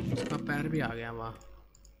 उसका पैर भी आ गया। वाह,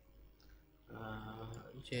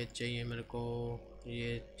 ये चाहिए मेरे को,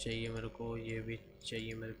 ये चाहिए मेरे को, ये भी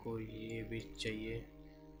चाहिए मेरे को, ये भी चाहिए।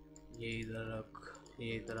 ये इधर रख,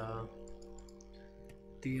 ये इधर आ,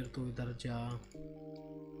 तीर तो इधर जा।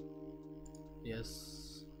 यस,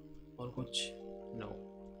 और कुछ नो,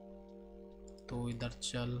 तो इधर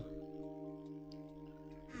चल।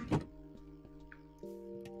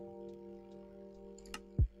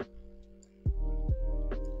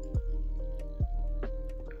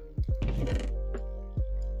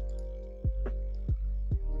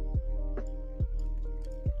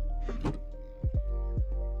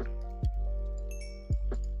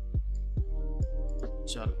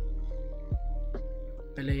 चल,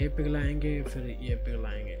 पहले ये पिघलाएंगे फिर ये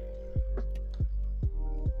पिघलाएंगे।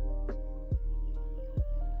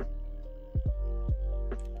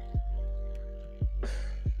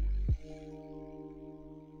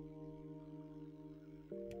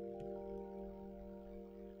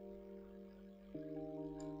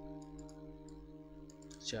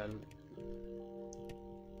 चल,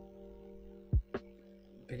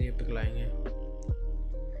 फिर ये पिघलाएंगे।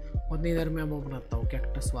 उतनी देर में वो बनाता हूँ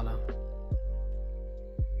कैक्टस वाला।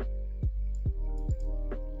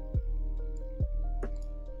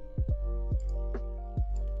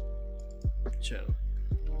 चल,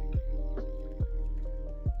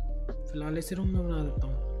 फिलहाल इसी रूम में बना देता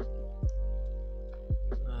हूँ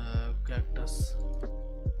कैक्टस।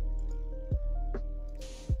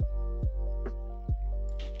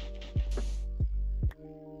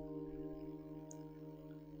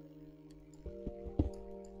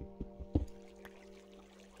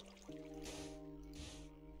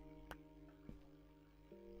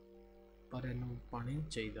 पर इन्हें पानी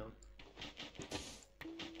चाहिए।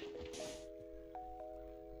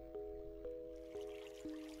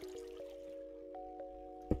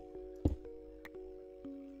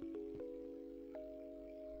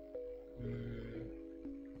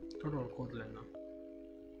 थोड़ा और खोद लेना।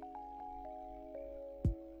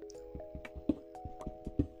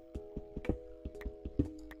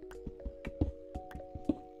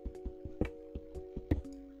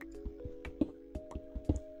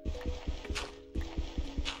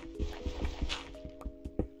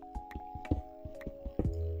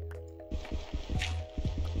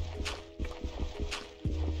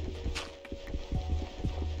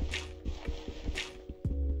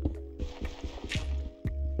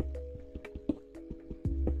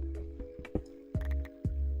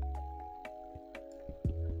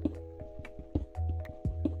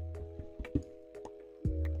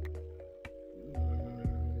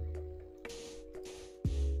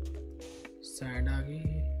 सैंड आ गई,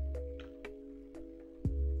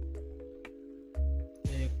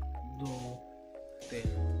 1 2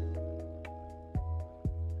 3।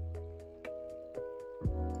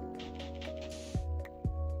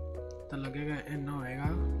 तो लगेगा इन्ना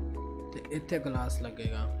होएगा तो इतने गिलास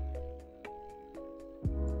लगेगा।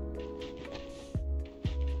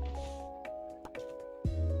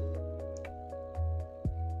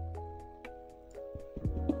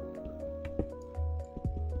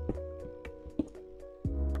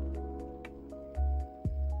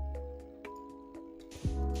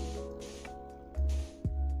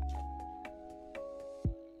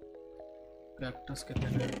 कैक्टस कितने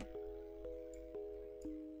हैं?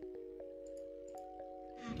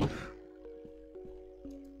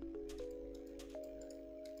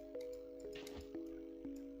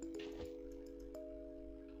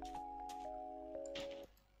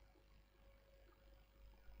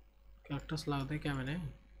 कैक्टस ला दे क्या मैंने?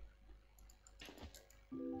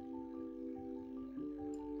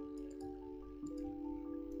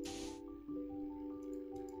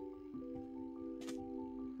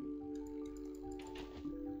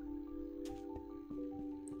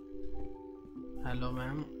 हेलो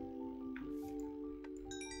मैम,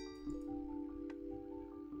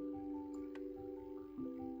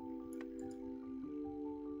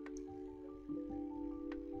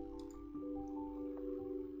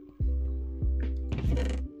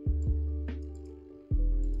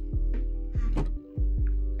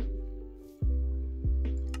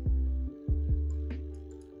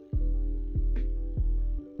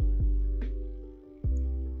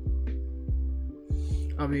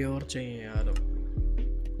 अभी और चाहिए यार।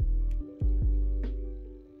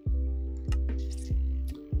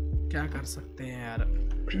 क्या कर सकते हैं यार।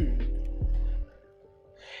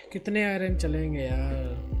 कितने आयरन चलेंगे यार।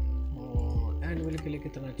 एनिमल के लिए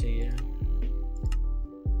कितना चाहिए?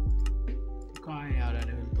 कहाँ है यार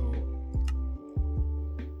एनिमल? तो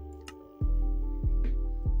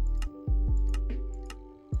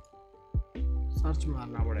सर्च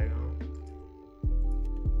मारना पड़ेगा।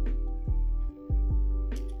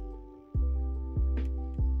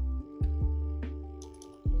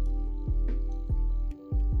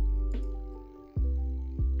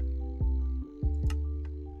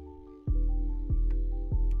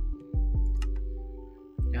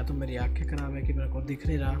 तो मेरी आंखें खराब है कि मेरे को दिख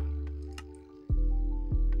नहीं रहा।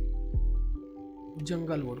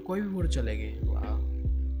 जंगल वुड, कोई भी वुड चलेगी। वाह,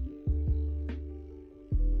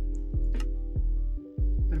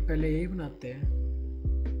 फिर पहले यही बनाते हैं।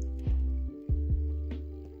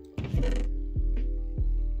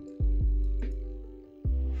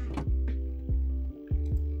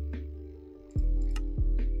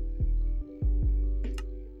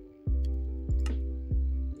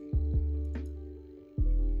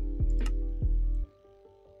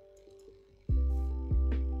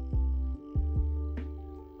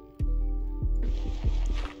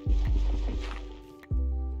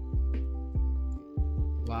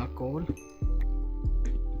 कोल,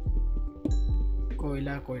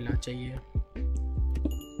 कोयला कोयला चाहिए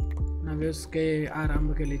ना, भी उसके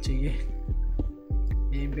आराम के लिए चाहिए।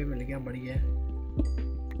 यहीं पे मिल गया, बढ़िया है।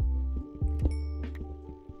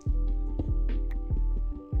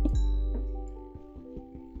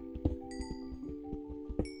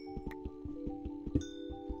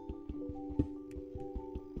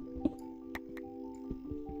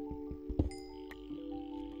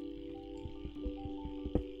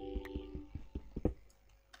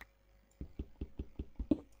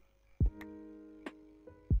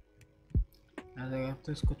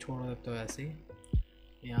 तो इसको छोड़ देते हो ऐसे ही,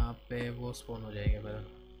 यहाँ पे वो स्पॉन हो जाएगा मेरा।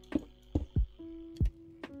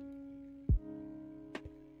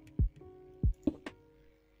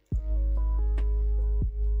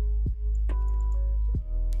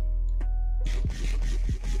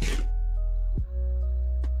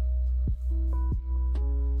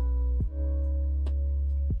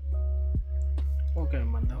 ओके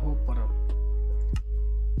बंदा हो पर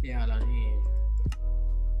ये आला नहीं,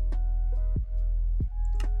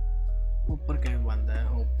 ऊपर कैम बंदा है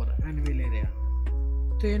ऊपर एनवी ले रहा।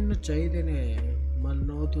 तीन चाहिए ने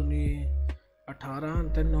मनो तुनी 18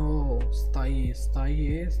 ते 9 27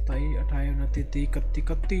 27 27 28 29 30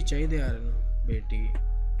 31 चाहिए यार बेटी।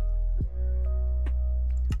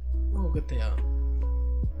 वो कितने आ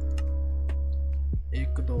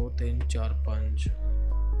 1 2 3 4 5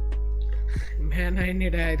 Man, I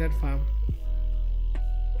need a that farm.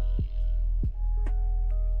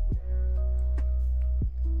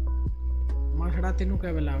 माशड़ा तेनू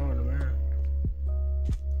क्या बुलावा हूँ मैं?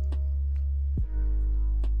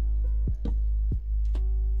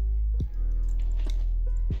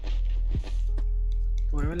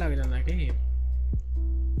 तो हमें लग जाना कि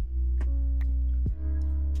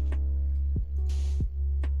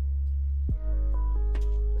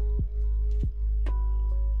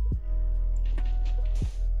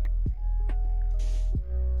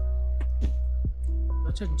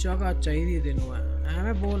अच्छा जगह चाहिए तेनू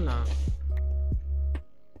है बोलना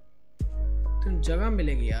तेन जगह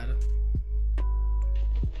मिलेगी यार।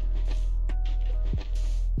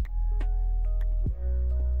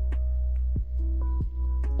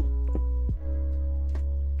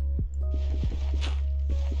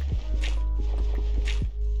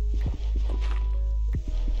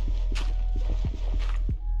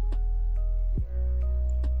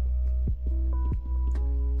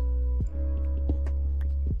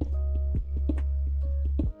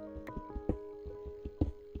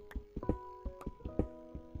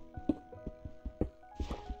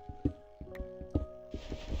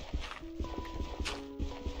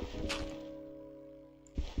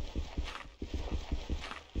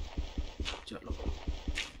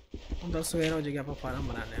 चलो सवेर हो जाएगी आप फार्म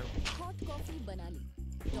बनाने हॉट कॉफी बना ली,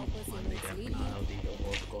 टॉपर से नोट्स ले लिए,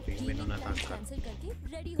 हॉट कॉफी मैंने ना काम कैंसिल करके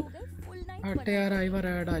रेडी हो गए फुल नाइट। हटे यार आई बार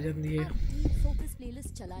ऐड आ जाती है। फोकस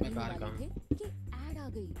प्लेलिस्ट चलाने ही वाले थे कि ऐड आ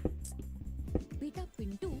गई। बेटा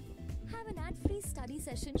Pintu have an ad-free study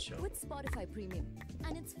session with Spotify Premium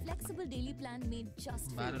and its flexible daily plan made just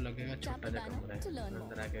for बाहर लगेगा छोटा सा कमरा to learn है,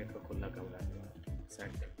 more. अंदर आके एक खुला कमरा है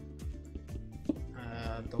सेट।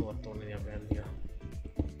 दो बातों ने यहाँ पहन लिया,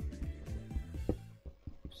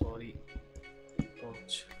 सॉरी कुछ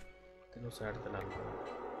तीनों साइड पे डाल दो।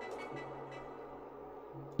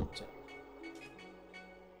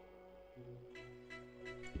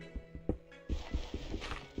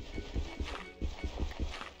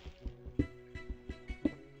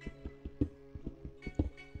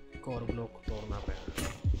 और ब्लॉक तोड़ना पड़ेगा।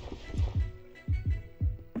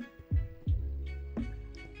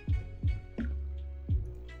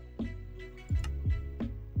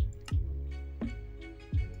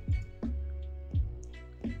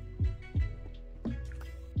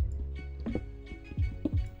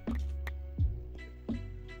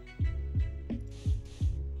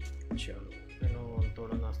 चलो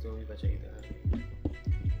थोड़ा नाश्ते भी बचाई था।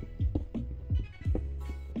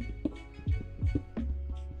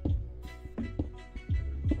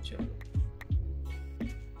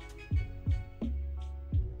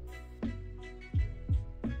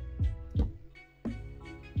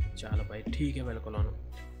 चल भाई ठीक है बिल्कुल आना।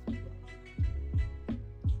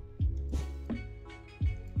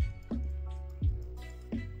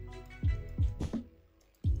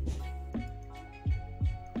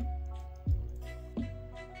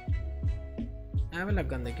 ਐਵੇਂ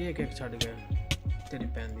ਲੱਗਣ ਦੇ ਕਿ ਇੱਕ ਇੱਕ ਛੱਡ ਗਿਆ ਤੇਰੀ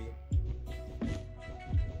ਪੈਂਦੀ ਹੈ।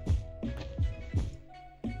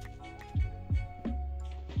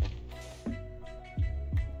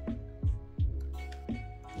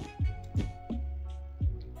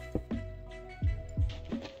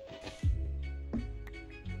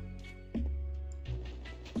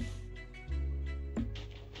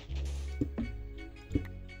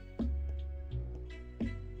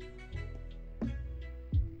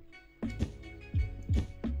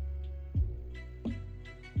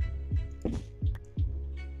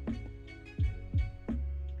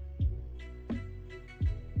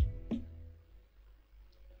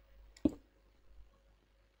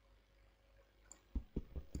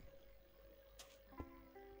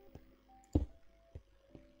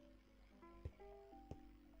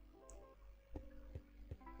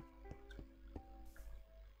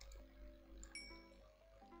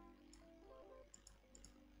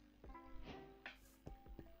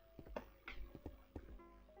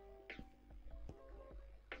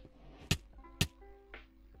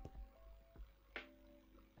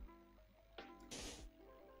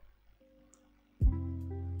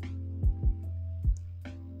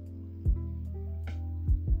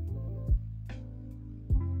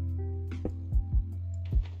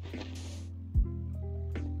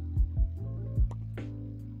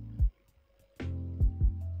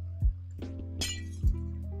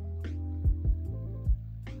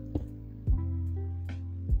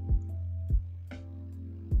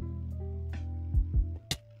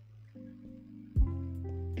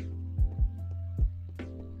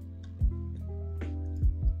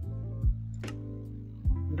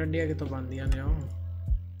 डंडिया कितों बनदियां ने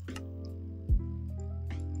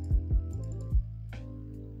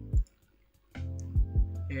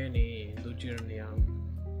ये नहीं दूजी डंडिया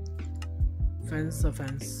फेंस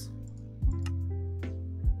फेंस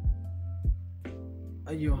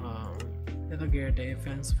अयो हाँ ये तो गेट है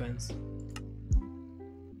फेंस फेंस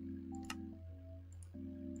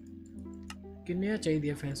किन्नियां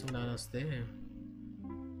चाहिए फेंस बनाने वास्ते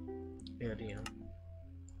एरिया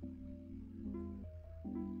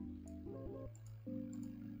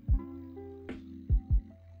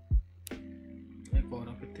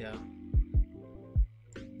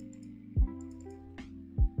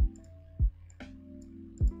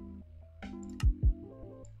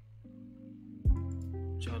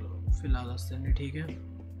चलो फिलहाल रास्ते नहीं ठीक है।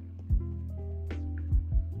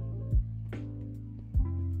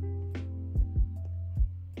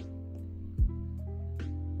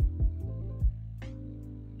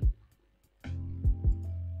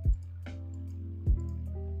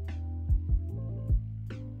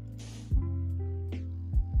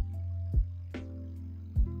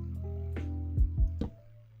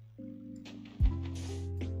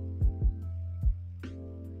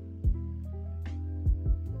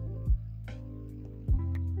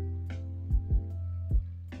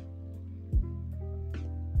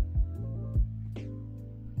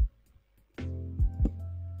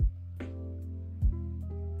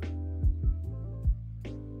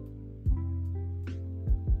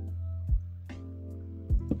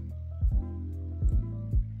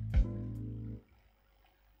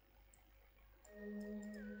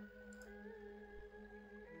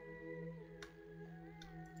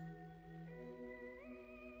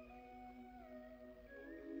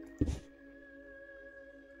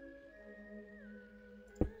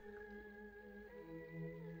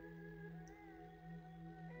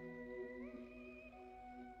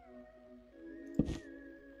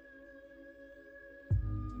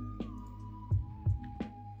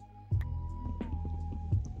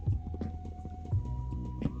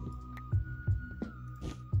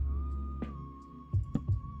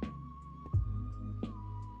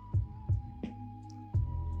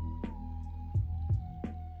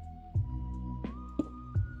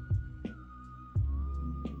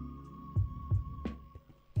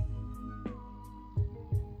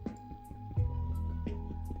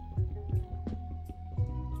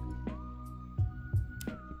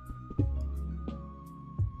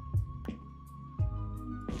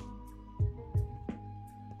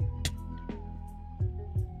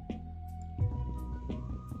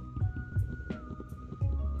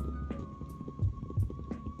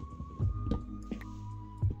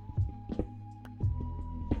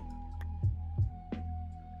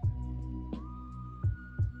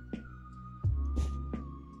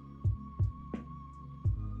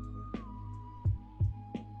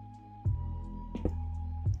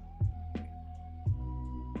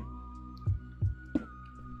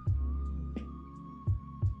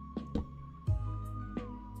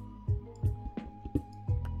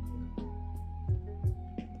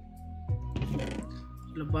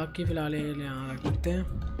 बाकी फ़िलहाल ये यहाँ रख देते हैं।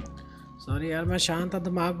 सॉरी यार मैं शांत था,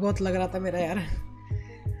 दिमाग बहुत लग रहा था मेरा यार।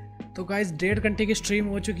 तो गाइस 1.5 घंटे की स्ट्रीम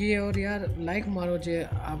हो चुकी है और यार लाइक मारो जे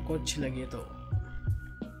आपको अच्छी लगी तो।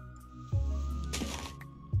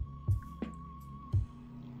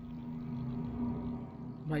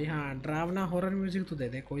 भाई हाँ डरावना हॉरर म्यूजिक तो दे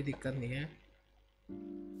दे, कोई दिक्कत नहीं है।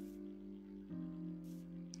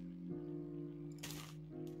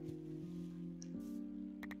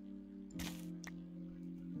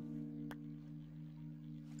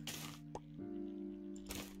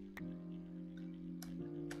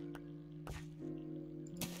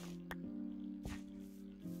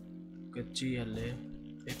 कच्ची हल्ले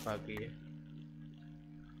एक बाकी है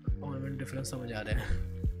और में डिफरेंस समझ आ रहा है।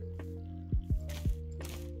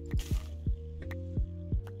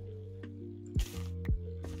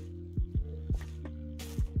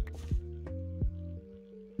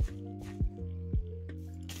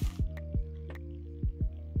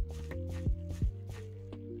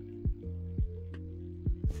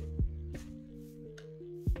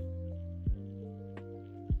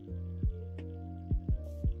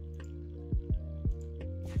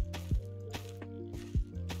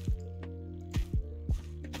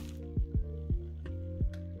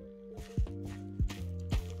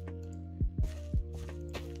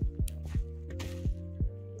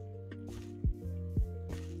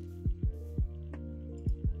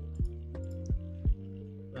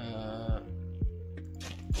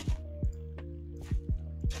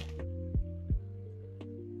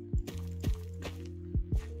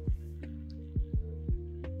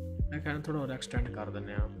 मैं कहना थोड़ा और एक्सटेंड कर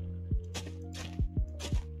देने आप।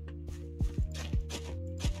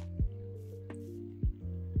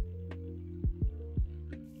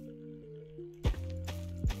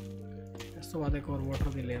 इस तो बाद एक और वाटर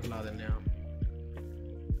की लेयर ला देने आप।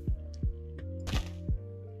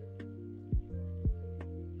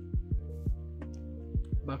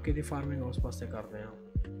 बाकी दी फार्मिंग उस पास से कर रहे हैं।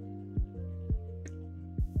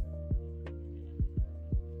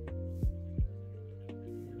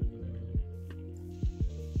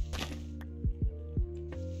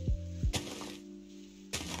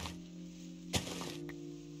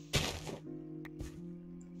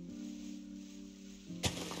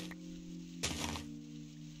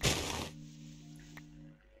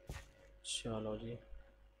 चलो जी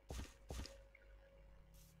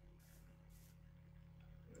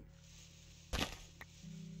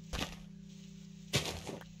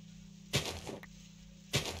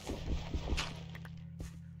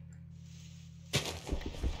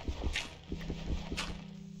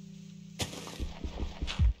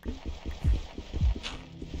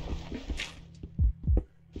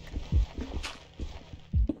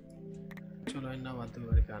चलो इन्ना बात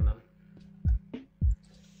मेरे कहना।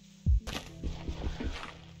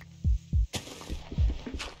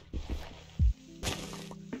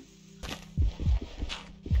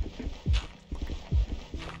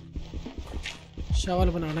 चावल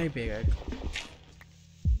बनाना ही पड़ेगा एक।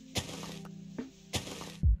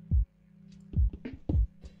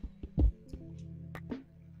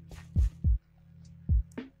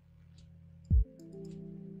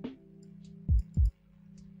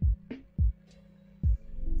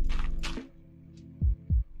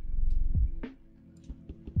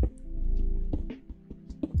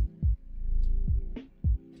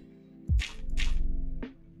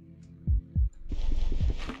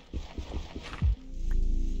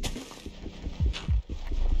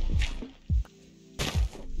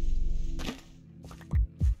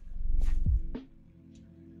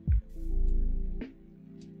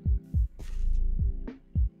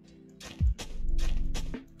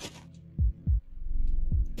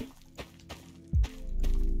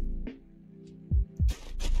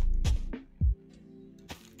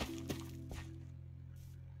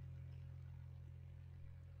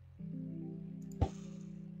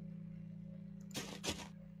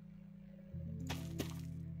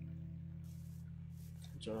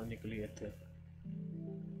 चलो निकलिए थे।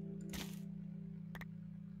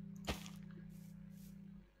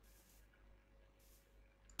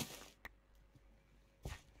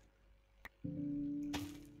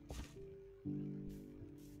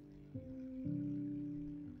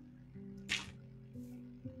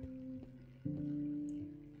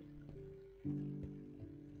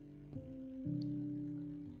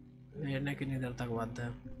 लेने कितनी देर तक बात है?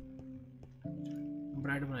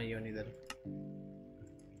 ब्रेड बनाइए नहीं इधर।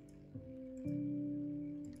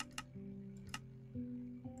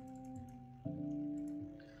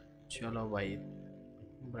 चलो भाई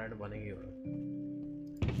ब्रेड बनेगी और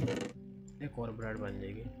एक और ब्रेड बन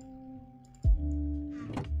जाएगी।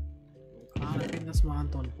 खाना पीना सामान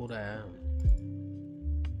तो पूरा है।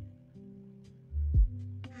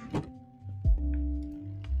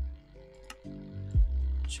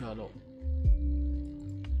 चलो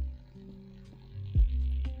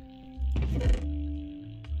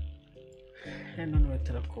इन्होंने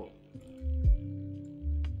इत्थे रखो।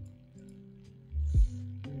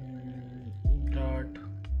 डाट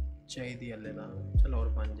चाहिए हले दा, चलो और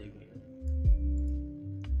बन जाएगी।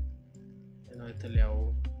 इन्होंने इत्थे ले आओ,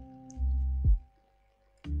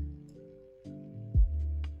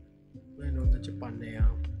 मैंने उधर चपाने आ।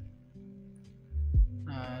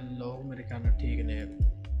 लोग मेरे ख्याल में ठीक ने,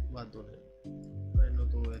 वादू ने। मैंने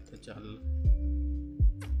तो इत्थे चल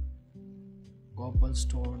कॉपर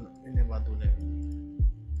स्टोन इन्हें वादू ने।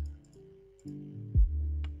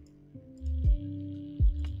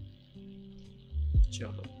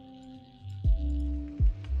 चलो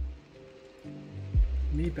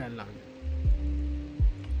नहीं पहन लांगे।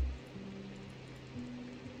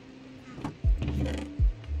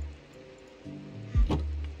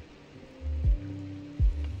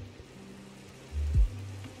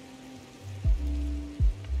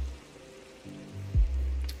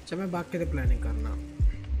 अच्छा मैं बाकी तो प्लानिंग करना।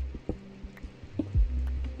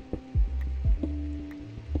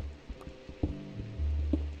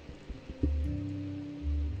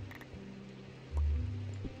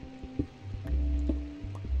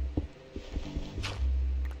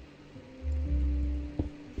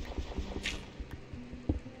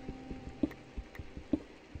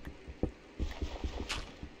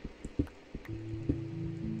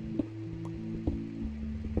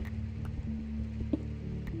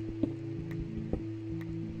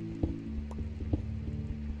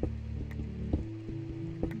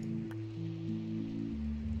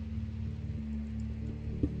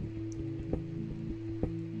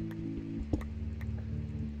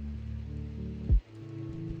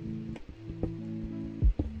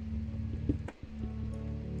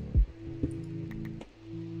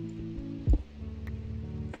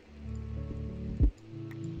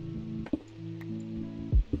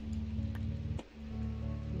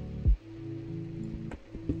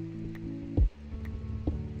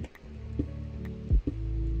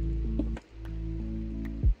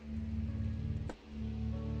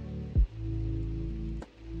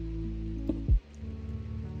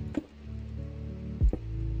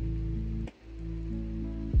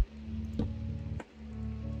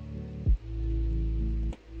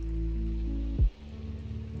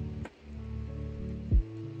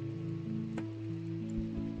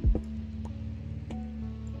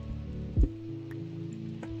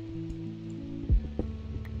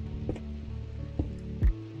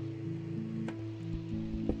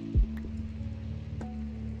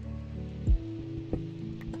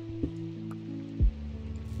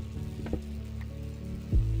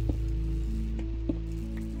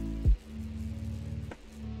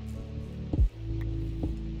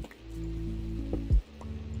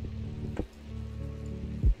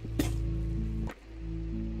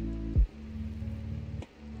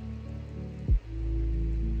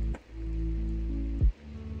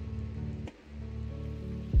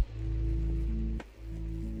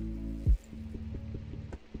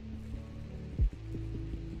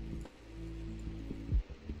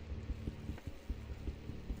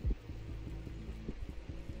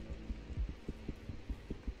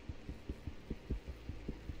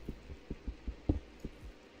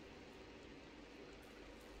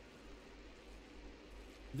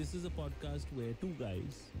 This is a podcast where two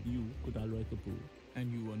guys, you, Kutal Roy Kapoor,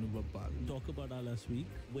 and you, Anubhav Pal, talk about our last week,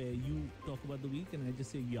 where you talk about the week and I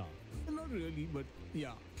just say, yeah. Not really, but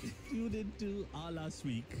yeah. Tune into our last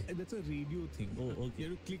week. That's a radio thing. Oh, okay. You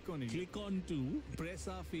have to click on it. Click on to press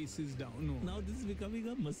our faces down. No. Now this is becoming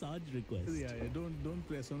a massage request. Yeah. Don't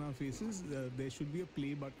press on our faces. There should be a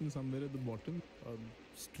play button somewhere at the bottom.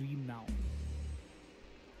 Stream now.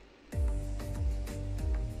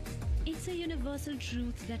 It's a universal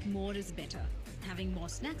truth that more is better. Having more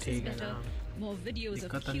snacks is better. More videos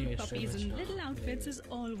of cute puppies in little outfits is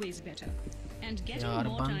always better. And getting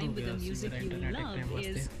more time with the music you love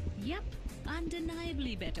is, yep,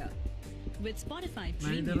 undeniably better. With Spotify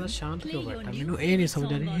Premium, play your new favorite song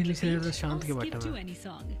on repeat or skip to any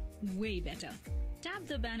song. Way better. Tap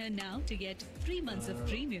the banner now to get 3 months of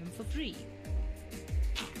premium for free.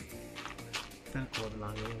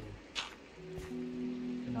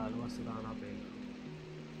 फिलहाल बस गाना पेगा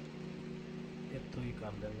इतना ही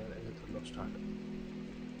कर देंगे इधर तो लोग start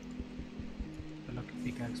पहले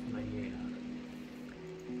पिकैक्स बनाइए यार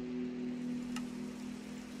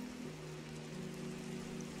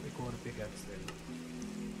एक और पिकैक्स दे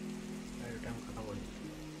मेरा टाइम खत्म हो जाए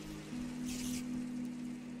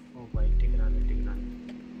ओ भाई टिकना नहीं इतना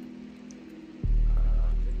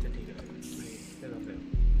ठीक है नहीं इधर पे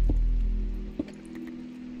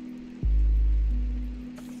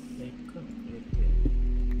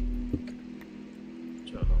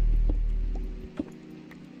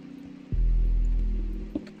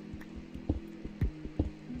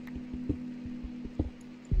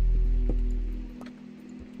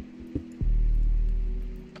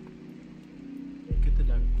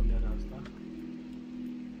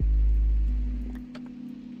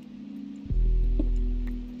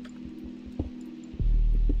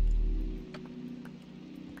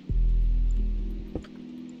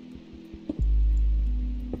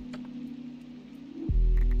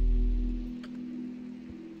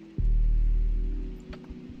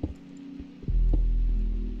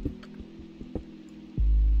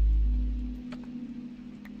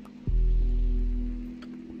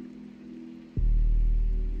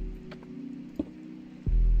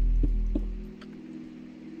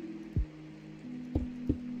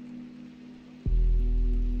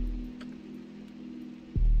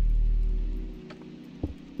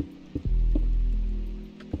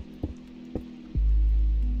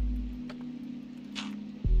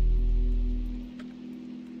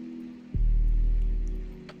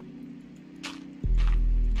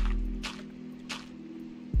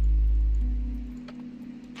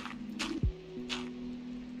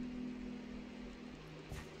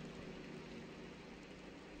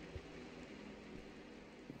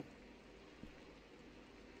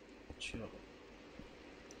चलो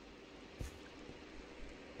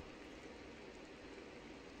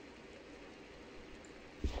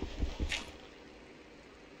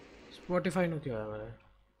स्पॉटिफाई नु क्या है मेरे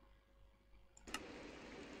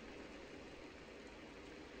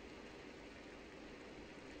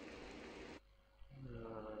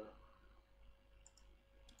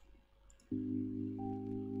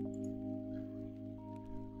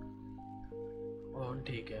ऑन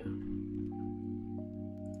ठीक है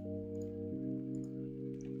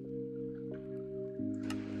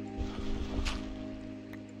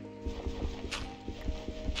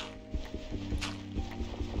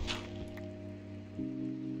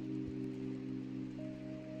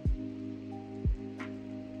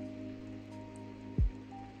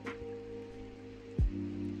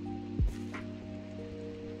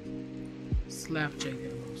स्लैब चाहिए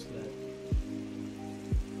स्लैब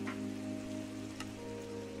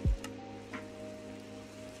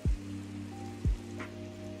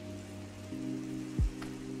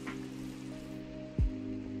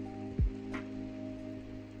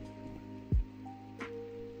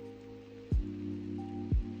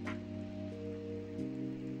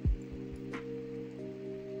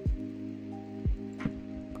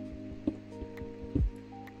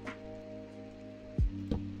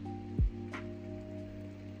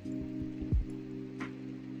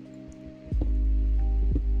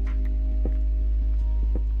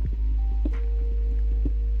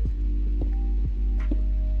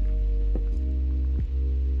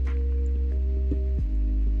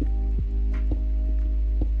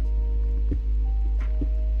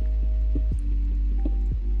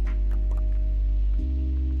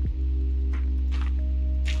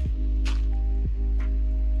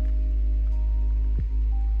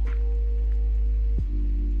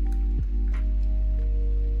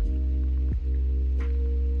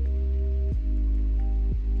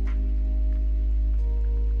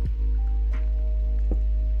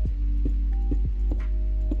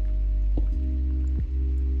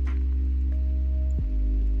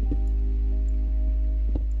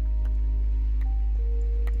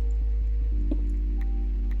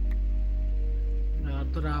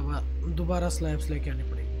दोबारा स्लैब्स लेके आनी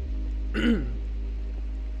पड़ेगी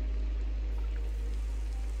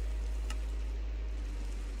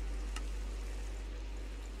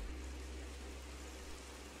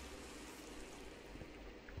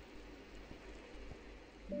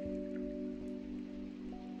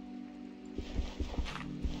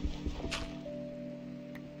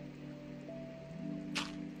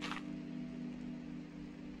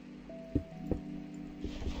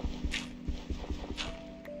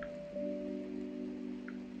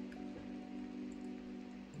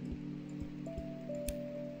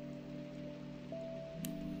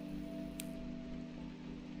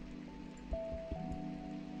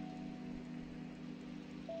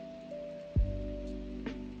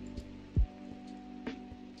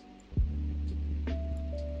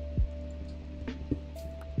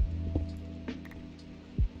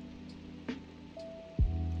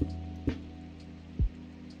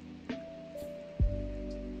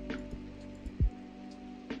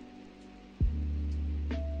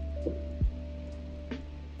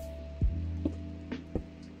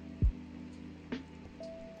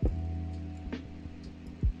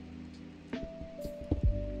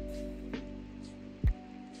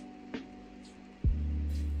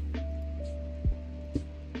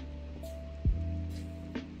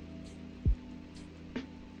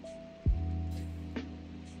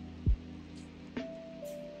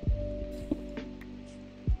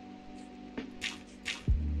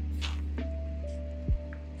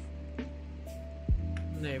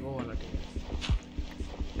नहीं वो वाला ठीक है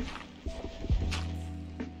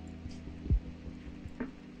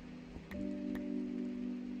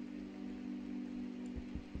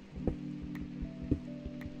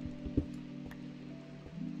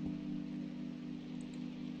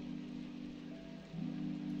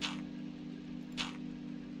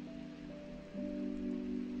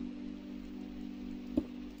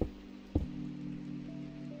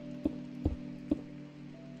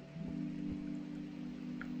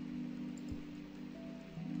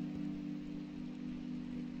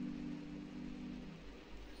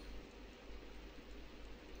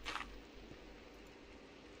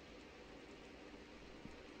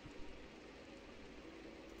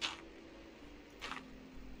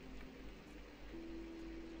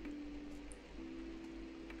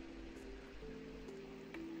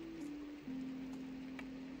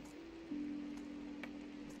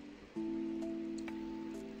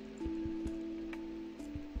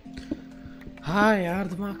हाँ यार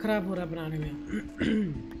दिमाग खराब हो रहा है बनाने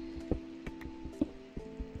में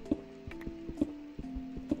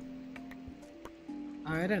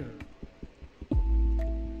आयरन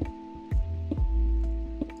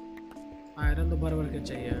आयरन तो भर भर के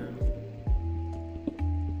चाहिए।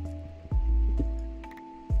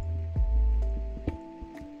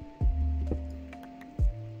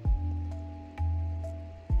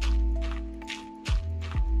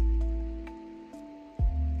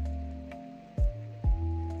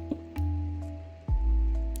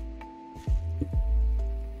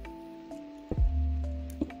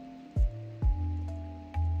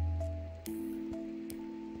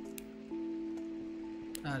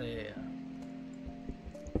 अरे यार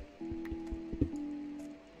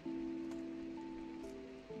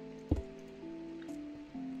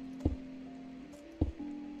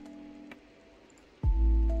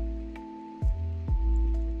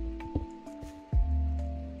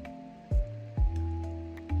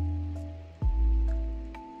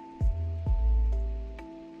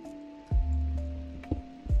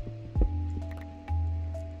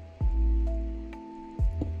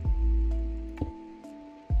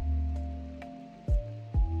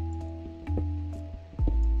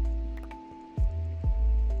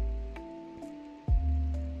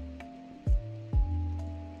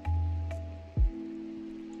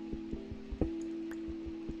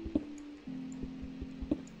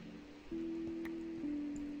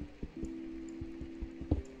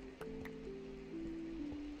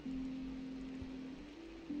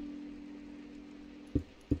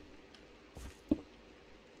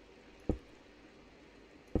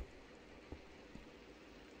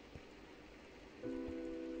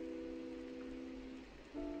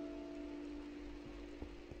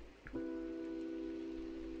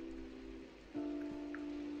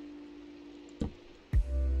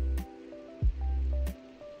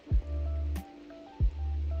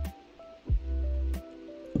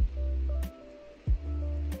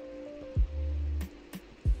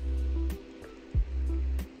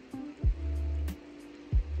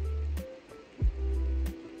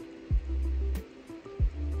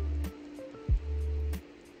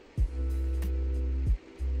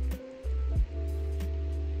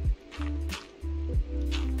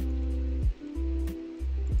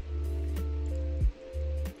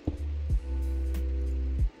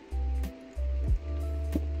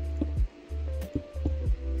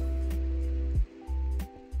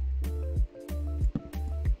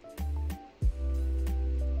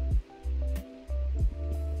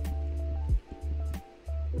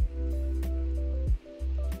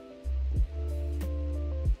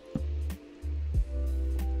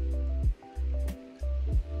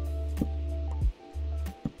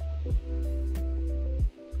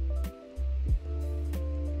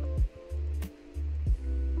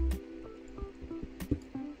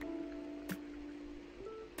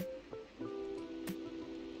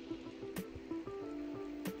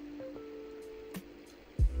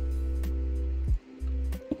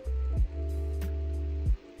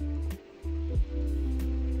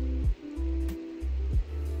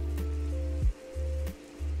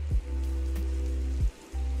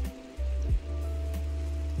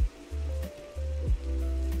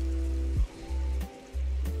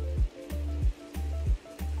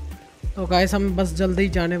तो गाइस हम बस जल्दी ही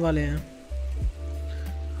जाने वाले हैं,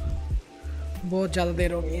 बहुत ज़्यादा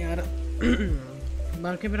देर हो गई यार।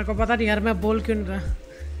 बाकी मेरे को पता नहीं यार मैं बोल क्यों नहीं रहा।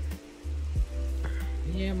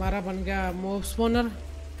 ये हमारा बन गया मोब स्पॉनर,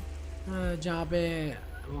 जहाँ पे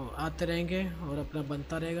वो आते रहेंगे और अपना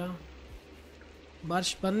बनता रहेगा।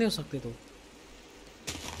 बारिश बंद नहीं हो सकती तो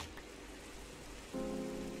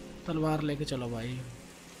तलवार लेके चलो भाई।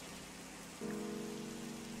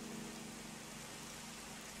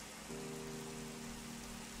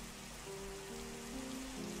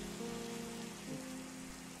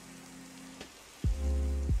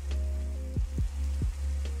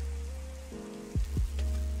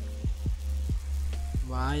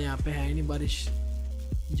 वाह यहाँ पे है ही नहीं बारिश,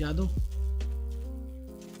 जादू।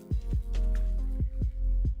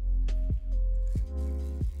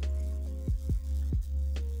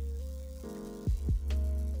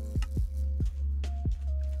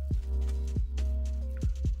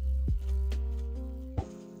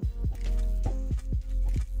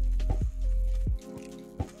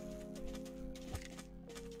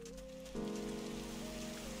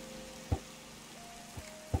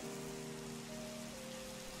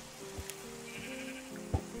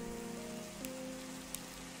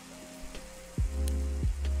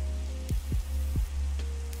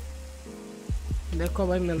 देखो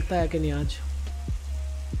भाई मिलता है कि नहीं आज।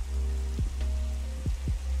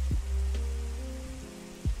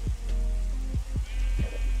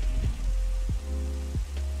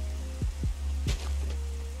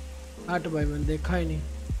 हट भाई मैंने देखा ही नहीं।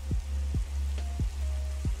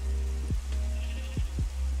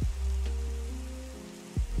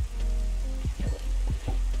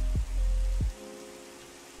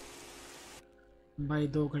 भाई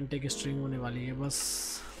 2 घंटे की स्ट्रीम होने वाली है, बस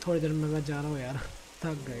थोड़ी देर में मैं जा रहा हूँ यार,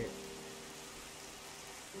 थक गए।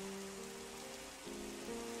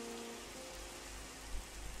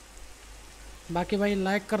 बाकी भाई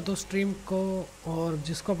लाइक कर दो स्ट्रीम को, और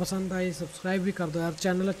जिसको पसंद आई सब्सक्राइब भी कर दो यार।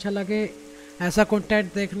 चैनल अच्छा लगे, ऐसा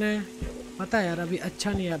कंटेंट देखना है, पता है यार अभी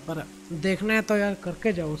अच्छा नहीं है पर देखना है तो यार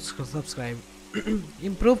करके जाओ सब्सक्राइब।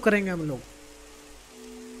 इम्प्रूव करेंगे हम लोग।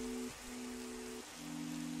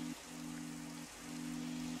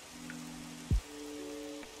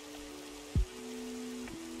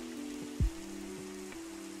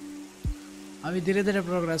 अभी धीरे धीरे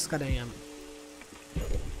प्रोग्रेस करेंगे हम।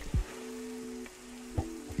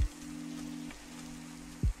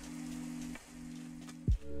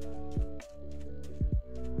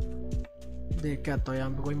 देख के आता हूँ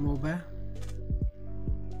यहाँ पे कोई मूव है।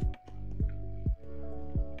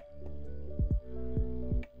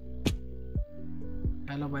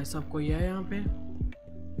 हेलो भाई साहब, कोई है यहाँ पे?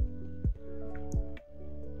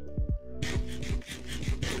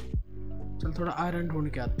 चल थोड़ा आयरन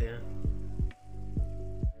ढूंढ के आते हैं।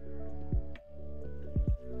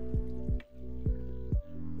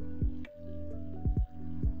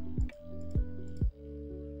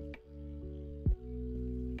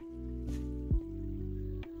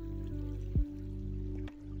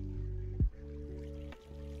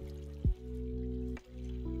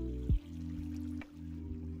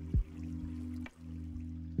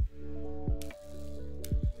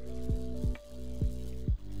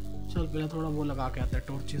 चल पहले थोड़ा वो लगा के आते हैं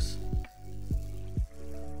टॉर्चेस।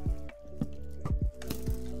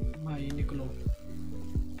 भाई निकलो।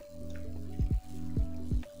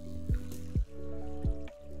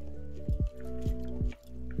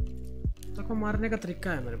 तो मारने का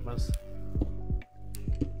तरीका है मेरे पास।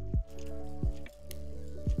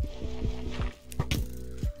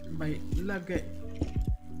 भाई लग गए।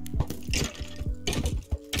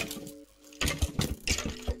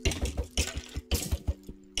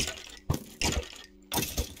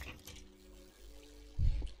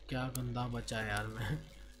 क्या गंदा बचा है यार।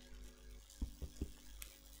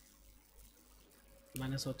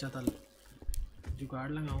 मैंने सोचा था जुगाड़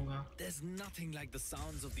लगाऊंगा।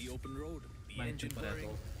 भाई चुप रहे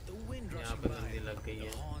तो यहाँ पे गंदी लग गई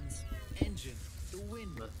है।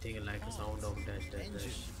 Nothing like the sound of dash dash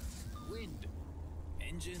dash. Wind.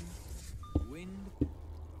 Engine. Wind.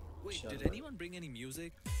 Wait, did anyone bring any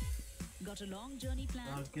music? Got a long journey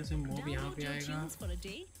planned? कैसे मूव यहाँ पे आएगा? For a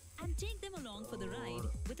day and take them along for the ride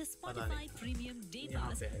with a Spotify Premium Day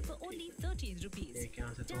Pass for only 13 rupees.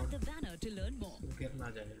 Tap the banner to learn more. गिरना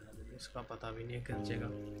जाएगा, इसका पता भी नहीं है गिरचेगा।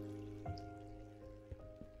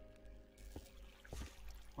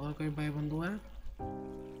 और कोई भाई बंधु है?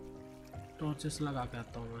 टॉर्चेस लगा के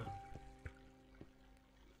आता हूँ मैं।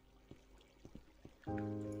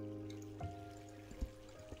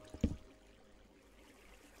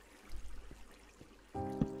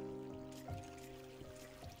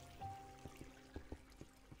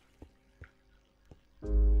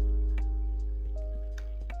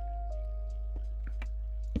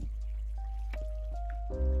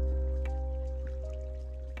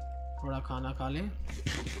 थोड़ा खाना खा ले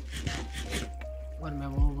और मैं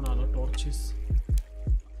वो बना लो टॉर्चेस।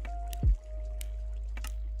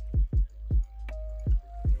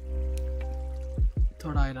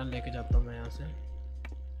 थोड़ा आयरन लेके जाता हूँ मैं यहाँ से।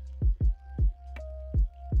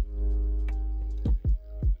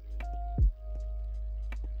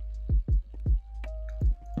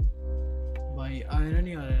 भाई आयरन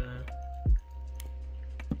ही आयरन है।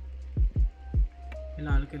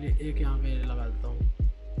 फिलहाल के लिए एक यहाँ पे लगा देता हूँ।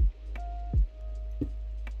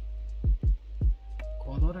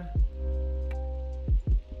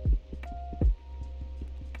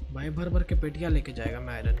 भाई भर भर के पेटियां लेके जाएगा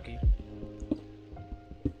मैं आयरन की।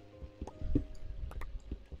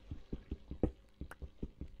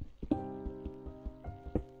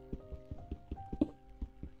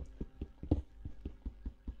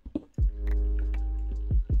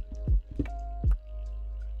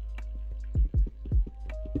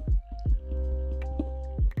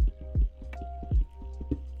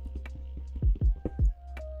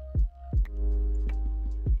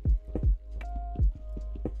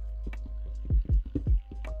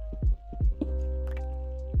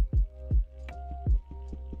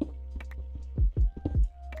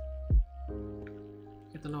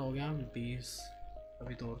 कितना हो गया? 20।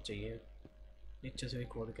 अभी तो और चाहिए। नीचे से भी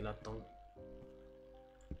खोद के लाता हूँ।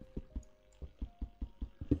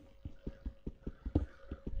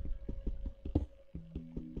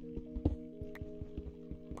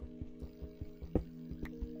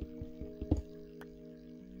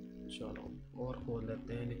 चलो और खोद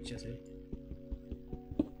लेते हैं नीचे से।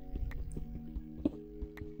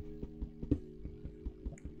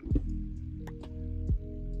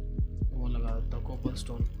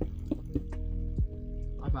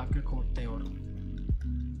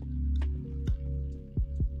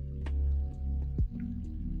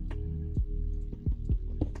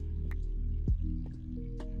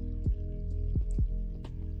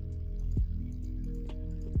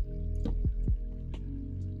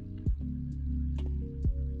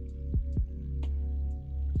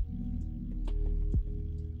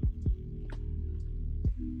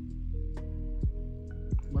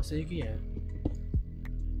 बस एक ही है,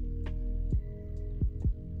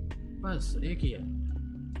 बस एक ही है।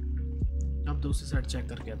 अब दूसरी साइड चेक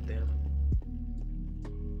करके आते हैं।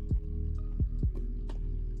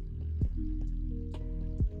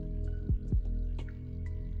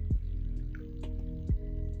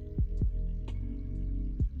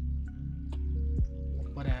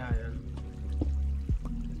 ऊपर आया यार,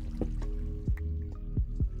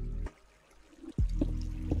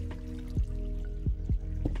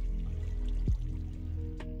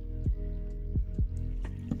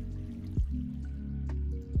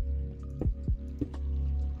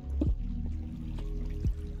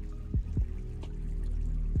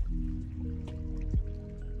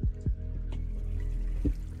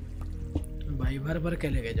 भाई भर भर के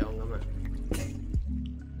लेके जाऊंगा मैं।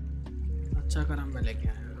 अच्छा करा मैं लेके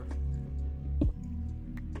आया।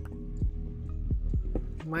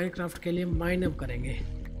 माइनक्राफ्ट के लिए माइन अप करेंगे।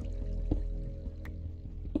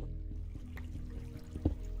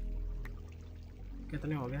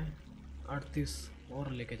 कितने हो गए? 38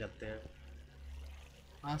 और लेके जाते हैं।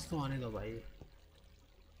 आज तो आने दो भाई,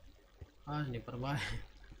 आज नहीं परवाह है,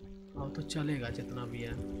 अब तो चलेगा जितना भी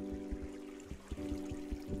है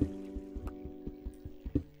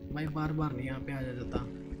भाई। बार बार नहीं यहाँ पे आ जाता।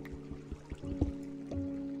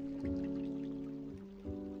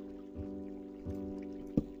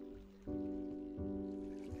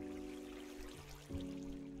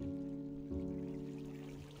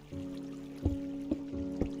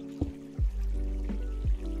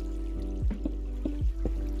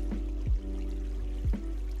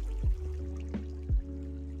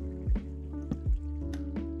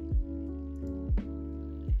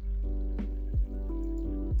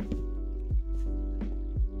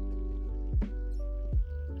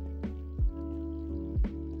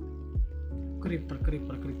 क्रीपर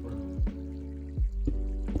क्रीपर क्रीपर,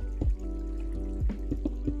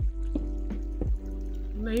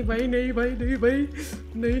 नहीं भाई नहीं भाई नहीं भाई,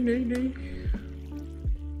 नहीं नहीं नहीं,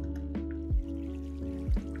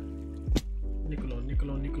 निकलो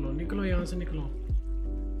निकलो निकलो निकलो यहाँ से निकलो।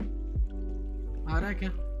 आ रहा है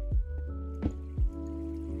क्या?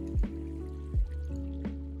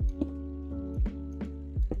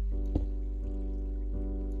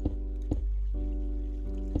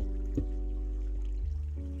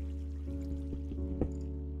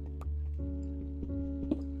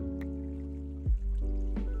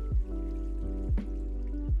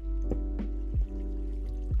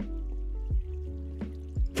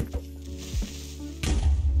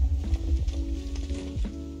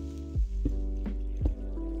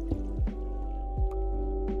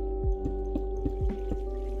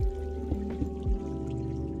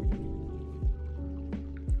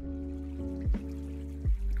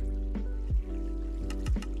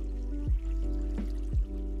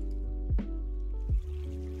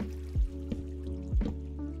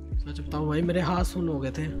 सच बताऊं भाई, मेरे हाथ सुन हो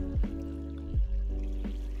गए थे।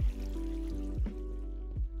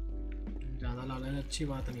 ज्यादा लाना अच्छी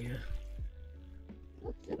बात नहीं है।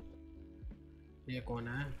 ये कौन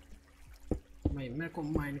है भाई? मेरे को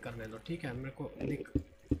माइंड करने दो, ठीक है? मेरे को दिख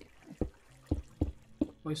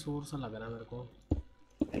कोई शोर सा लग रहा है मेरे को।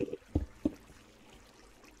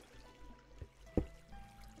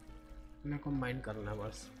 मेरे को माइंड करना है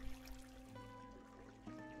बस।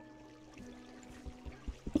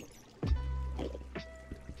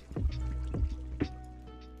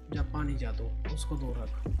 जब पानी जा दो उसको दूर रख।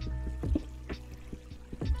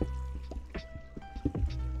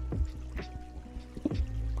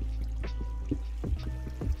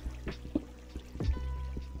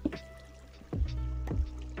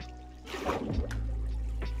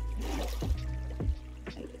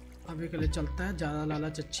 अभी के लिए चलता है, ज्यादा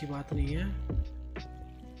लालच अच्छी बात नहीं है।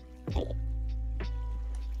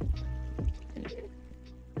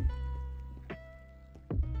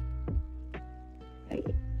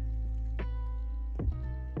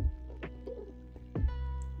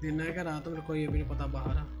 दिन है क्या रात? मेरे को ये भी नहीं पता।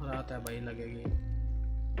 बाहर रात है भाई, लगेगी।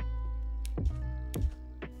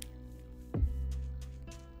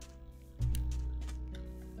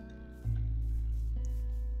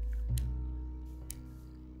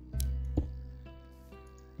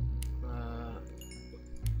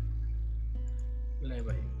 ले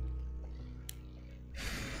भाई,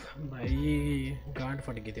 भाई गांड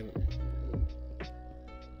फट गई थी।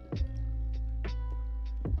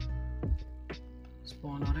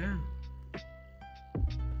 स्पॉन आ रहे हैं।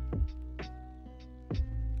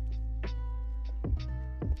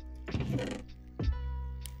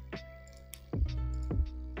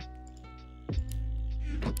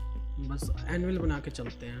 बस एनविल बना के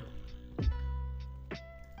चलते हैं।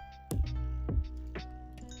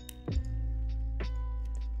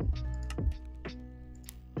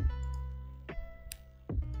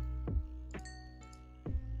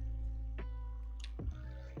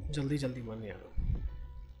 जल्दी जल्दी बन यार।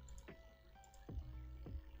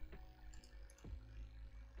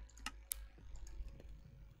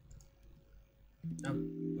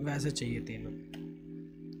 अब वैसे चाहिए तीनों।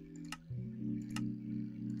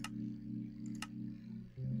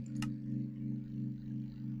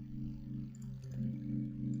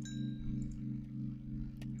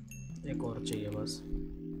 एक और चाहिए बस।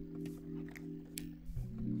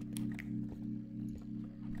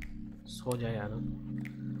 सो जाए यार।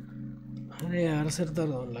 अरे यार सिर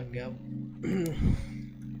दर्द होने लग गया।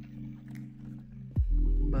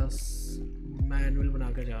 बस मैं एनुअल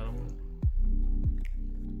बना के जा रहा हूँ।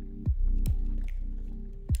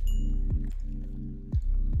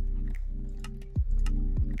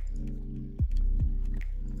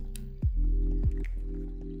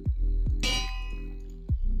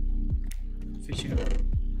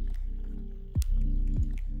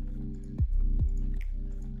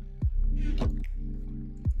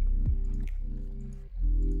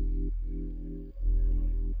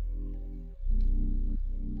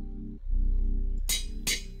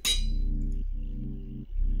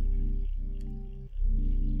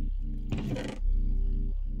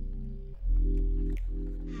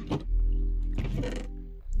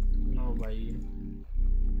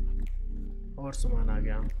 और सामान आ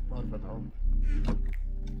गया। और बताओ,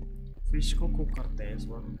 फिश को कुक करते हैं इस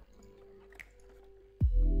बार।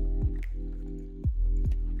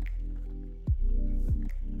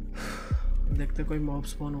 देखते कोई मॉब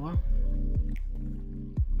स्पॉन हुआ।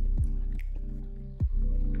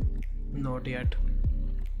 Not yet.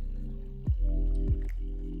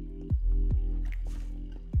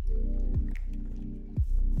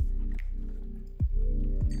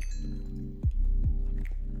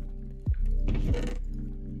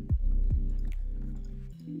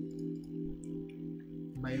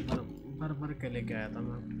 भाई भर भर के लेके आया था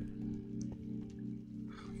मैं।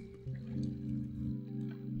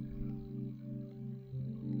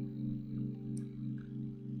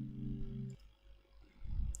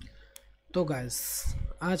 तो गाइस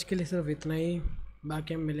आज के लिए सिर्फ इतना ही,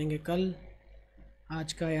 बाकी हम मिलेंगे कल।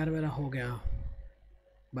 आज का यार मेरा हो गया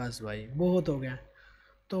बस भाई, बहुत हो गया।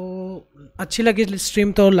 तो अच्छी लगी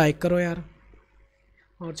स्ट्रीम तो लाइक करो यार,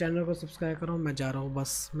 और चैनल को सब्सक्राइब करो। मैं जा रहा हूँ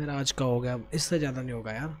बस, मेरा आज का हो गया, इससे ज़्यादा नहीं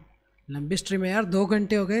होगा यार। लंबी स्ट्रीम है यार, 2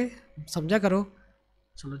 घंटे हो गए, समझा करो।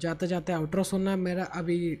 चलो जाते जाते आउटरो सुनना, मेरा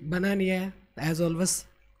अभी बना नहीं है एज ऑलवेज।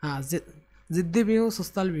 हाँ ज़िद्दी भी हूँ,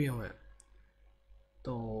 सुस्ताल भी हूँ मैं,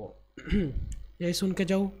 तो यही सुन के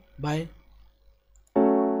जाओ। बाय।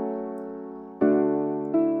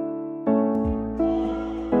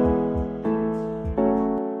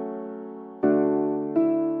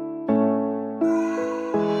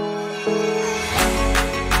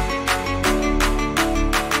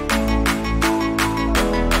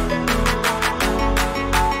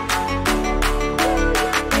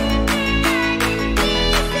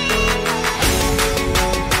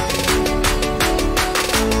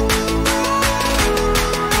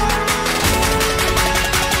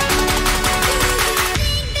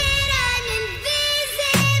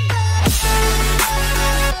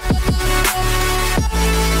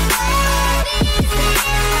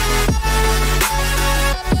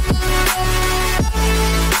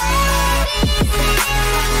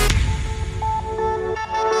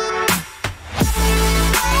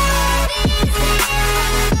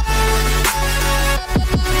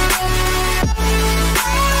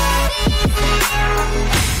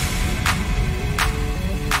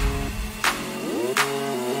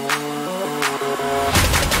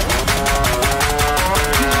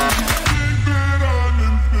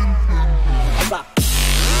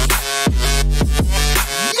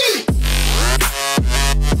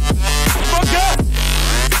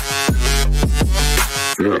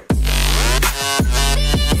 Yeah.